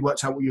haven't really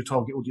worked out what your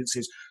target audience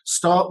is,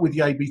 start with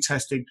the A/B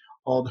testing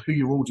on who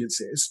your audience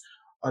is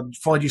and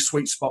find your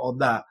sweet spot on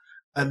that,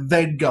 and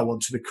then go on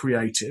to the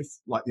creative,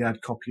 like the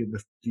ad copy and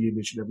the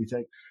image and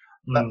everything.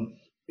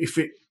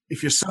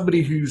 If you're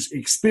somebody who's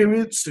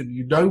experienced and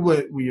you know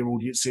where your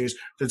audience is,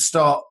 then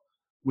start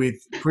with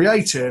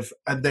creative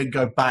and then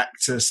go back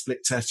to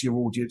split test your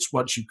audience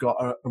once you've got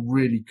a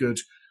really good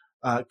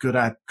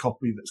ad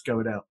copy that's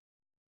going out.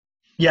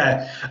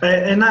 Yeah,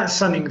 and that's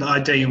something that I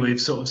do with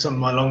sort of some of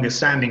my longest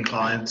standing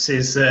clients,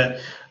 is that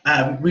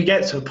we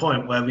get to a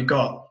point where we've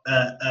got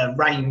a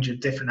range of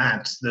different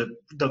ads that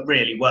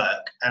really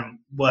work and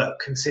work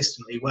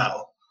consistently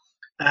well.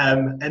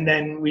 And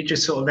then we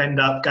just sort of end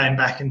up going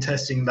back and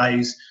testing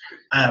those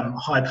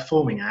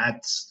high-performing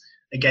ads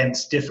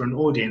against different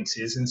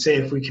audiences and see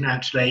if we can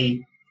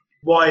actually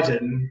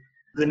widen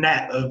the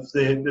net of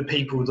the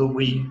people that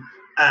we,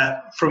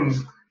 from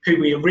who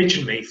we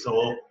originally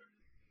thought,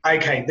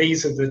 okay,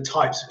 these are the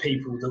types of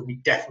people that we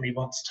definitely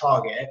want to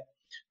target.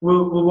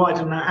 We'll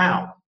widen that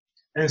out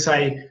and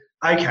say,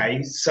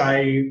 okay,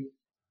 so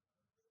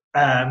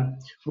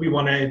we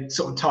want to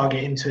sort of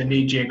target into a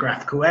new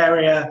geographical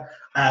area,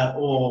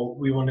 or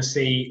we want to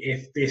see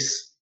if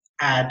this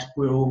ad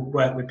will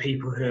work with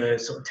people who are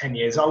sort of 10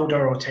 years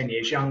older or 10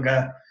 years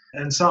younger,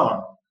 and so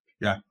on.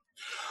 Yeah.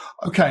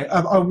 Okay.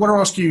 I want to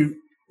ask you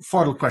a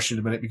final question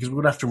in a minute, because we're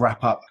going to have to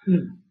wrap up.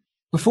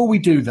 Before we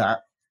do that,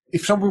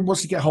 if someone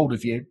wants to get hold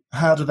of you,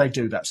 how do they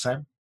do that,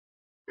 Sam?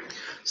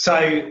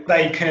 So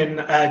they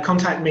can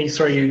contact me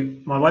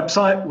through my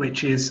website,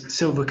 which is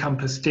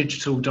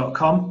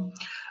silvercompassdigital.com,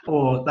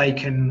 or they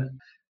can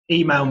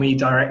email me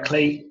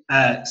directly,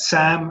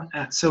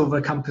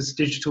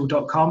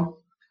 sam@silvercompassdigital.com,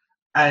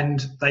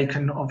 and they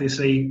can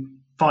obviously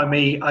find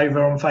me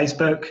over on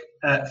Facebook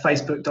at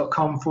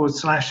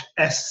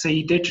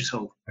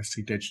facebook.com/scdigital.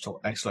 SC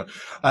Digital, excellent.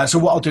 So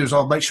what I'll do is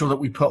I'll make sure that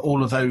we put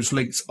all of those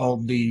links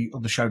on the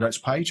show notes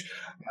page.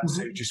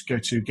 So just go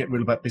to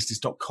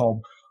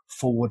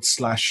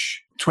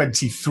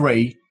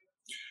getrealaboutbusiness.com/23.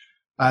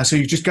 So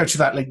you just go to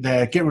that link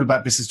there,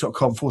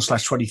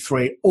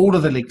 getrealaboutbusiness.com/23. All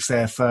of the links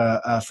there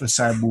for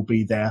Sam will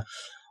be there.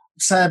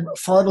 Sam,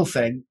 final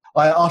thing,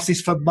 I ask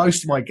this for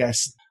most of my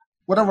guests.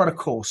 When I run a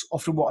course,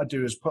 often what I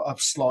do is put up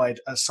a slide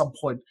at some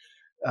point,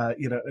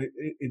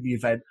 in the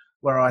event,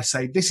 where I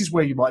say, this is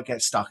where you might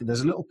get stuck. And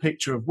there's a little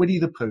picture of Winnie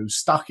the Pooh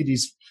stuck in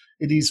his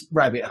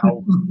rabbit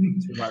hole.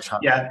 Too much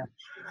honey. Yeah.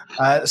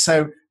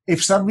 So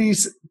if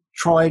somebody's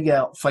trying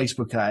out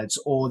Facebook ads,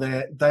 or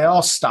they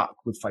are stuck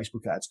with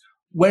Facebook ads,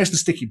 where's the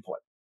sticking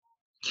point?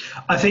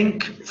 I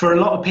think for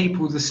a lot of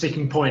people, the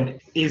sticking point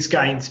is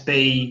going to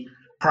be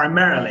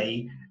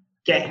primarily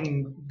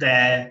getting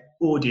their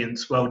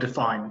audience well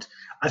defined.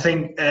 I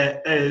think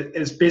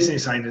as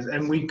business owners,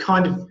 and we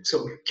kind of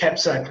sort of kept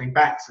circling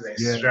back to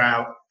this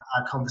throughout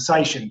our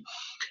conversation,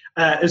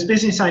 as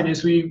business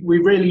owners, we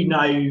really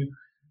know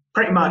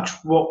pretty much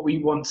what we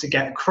want to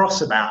get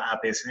across about our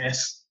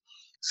business.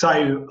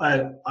 So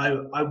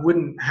I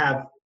wouldn't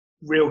have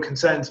real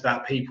concerns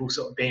about people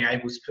sort of being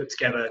able to put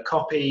together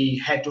copy,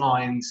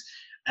 headlines,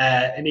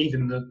 and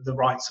even the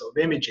right sort of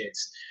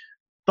images.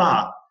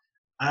 But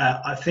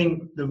I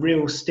think the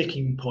real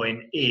sticking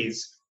point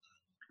is,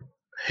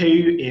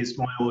 who is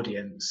my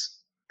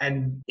audience?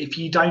 And if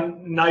you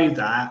don't know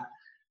that,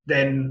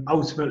 then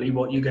ultimately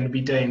what you're going to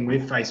be doing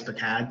with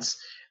Facebook ads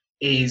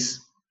is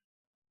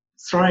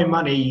throwing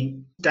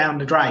money down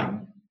the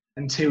drain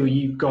until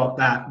you've got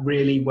that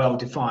really well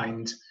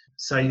defined,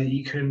 so that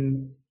you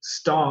can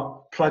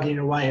start plugging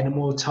away in a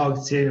more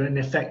targeted and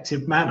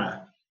effective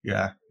manner.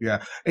 Yeah.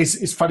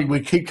 It's funny,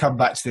 we keep coming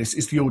back to this.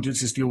 It's the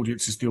audience.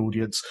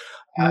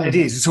 It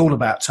is. It's all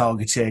about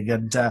targeting.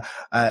 And as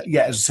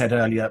I said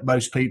earlier,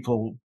 most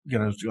people,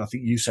 I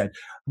think you said,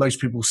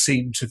 most people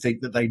seem to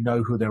think that they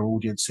know who their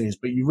audience is,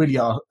 but you really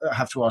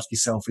have to ask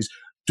yourself is,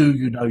 do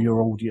you know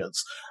your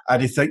audience?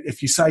 And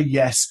if you say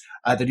yes,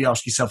 then you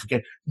ask yourself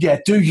again,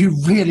 do you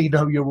really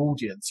know your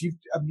audience?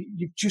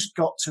 You've just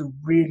got to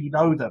really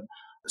know them.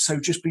 So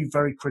just be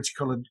very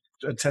critical and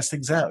test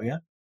things out, yeah?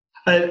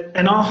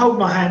 And I'll hold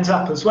my hands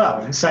up as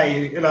well and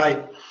say,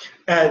 there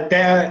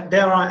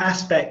are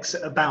aspects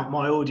about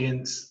my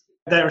audience.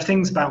 There are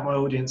things about my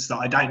audience that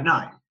I don't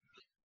know,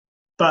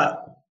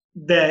 but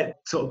they're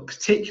sort of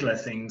particular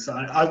things.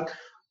 I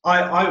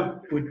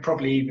would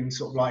probably even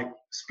sort of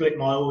split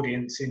my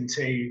audience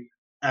into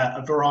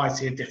a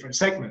variety of different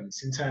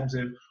segments, in terms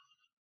of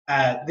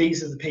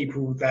these are the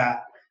people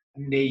that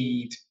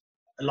need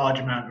a large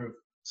amount of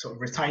sort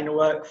of retainer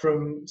work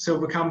from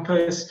Silver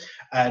Compass.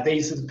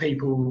 These are the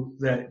people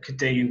that could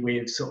do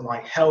with sort of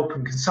help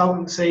and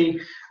consultancy.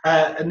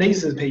 And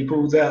these are the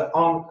people that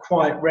aren't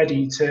quite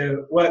ready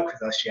to work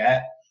with us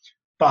yet,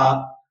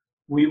 but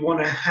we want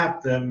to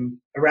have them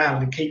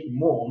around and keep them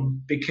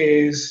warm,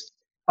 because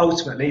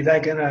ultimately they're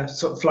going to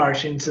sort of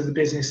flourish into the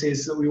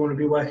businesses that we want to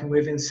be working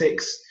with in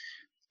 6,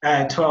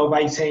 12,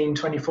 18,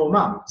 24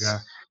 months. Yeah.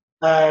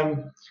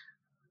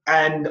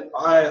 And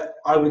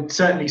I would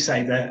certainly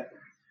say that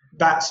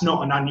that's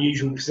not an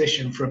unusual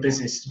position for a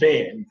business to be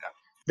in.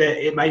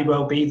 That it may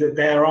well be that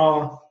there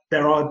are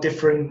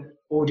different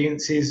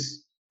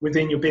audiences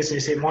within your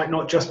business. It might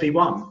not just be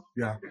one.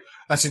 Yeah,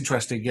 that's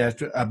interesting. Yeah.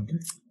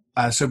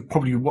 So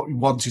probably what we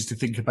want is to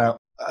think about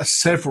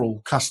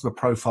several customer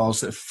profiles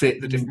that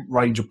fit the different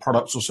range of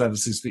products or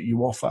services that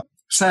you offer.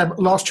 Sam,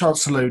 last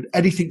chance saloon.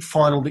 Anything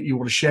final that you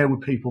want to share with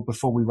people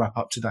before we wrap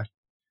up today?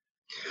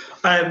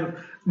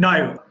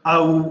 No,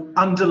 I'll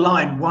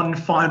underline one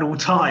final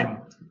time.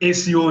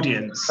 It's the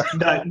audience.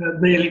 No,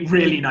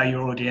 really know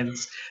your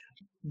audience.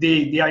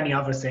 The only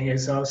other thing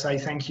is I'll say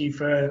thank you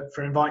for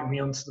inviting me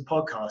onto the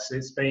podcast.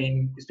 It's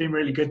been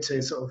really good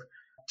to sort of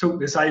talk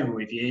this over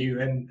with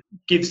you and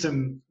give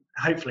some,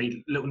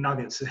 hopefully, little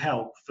nuggets of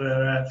help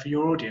for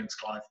your audience,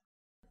 Clive.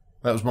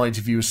 That was my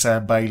interview with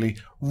Sam Bailey.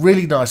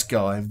 Really nice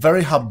guy,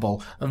 very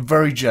humble and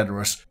very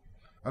generous.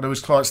 I know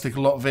his clients think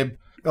a lot of him.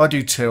 I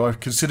do too. I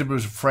consider him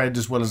as a friend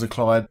as well as a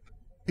client.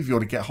 If you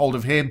want to get hold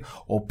of him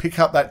or pick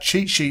up that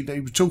cheat sheet that he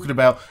was talking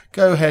about,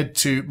 go ahead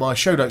to my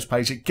show notes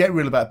page at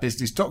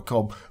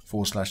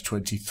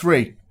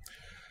getrealaboutbusiness.com/23.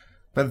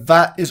 But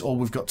that is all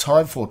we've got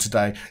time for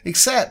today,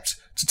 except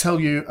to tell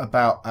you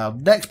about our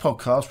next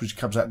podcast, which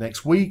comes out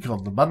next week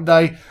on the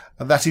Monday,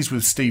 and that is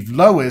with Steve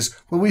Lowes,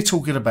 where we're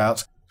talking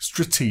about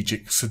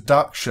strategic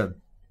seduction.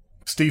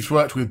 Steve's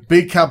worked with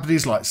big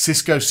companies like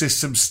Cisco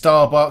Systems,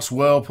 Starbucks,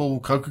 Whirlpool,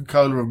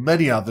 Coca-Cola, and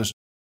many others.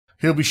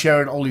 He'll be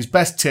sharing all his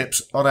best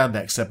tips on our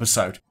next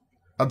episode.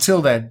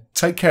 Until then,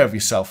 take care of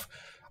yourself.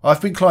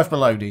 I've been Clive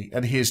Maloney,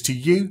 and here's to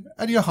you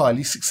and your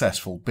highly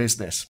successful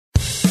business.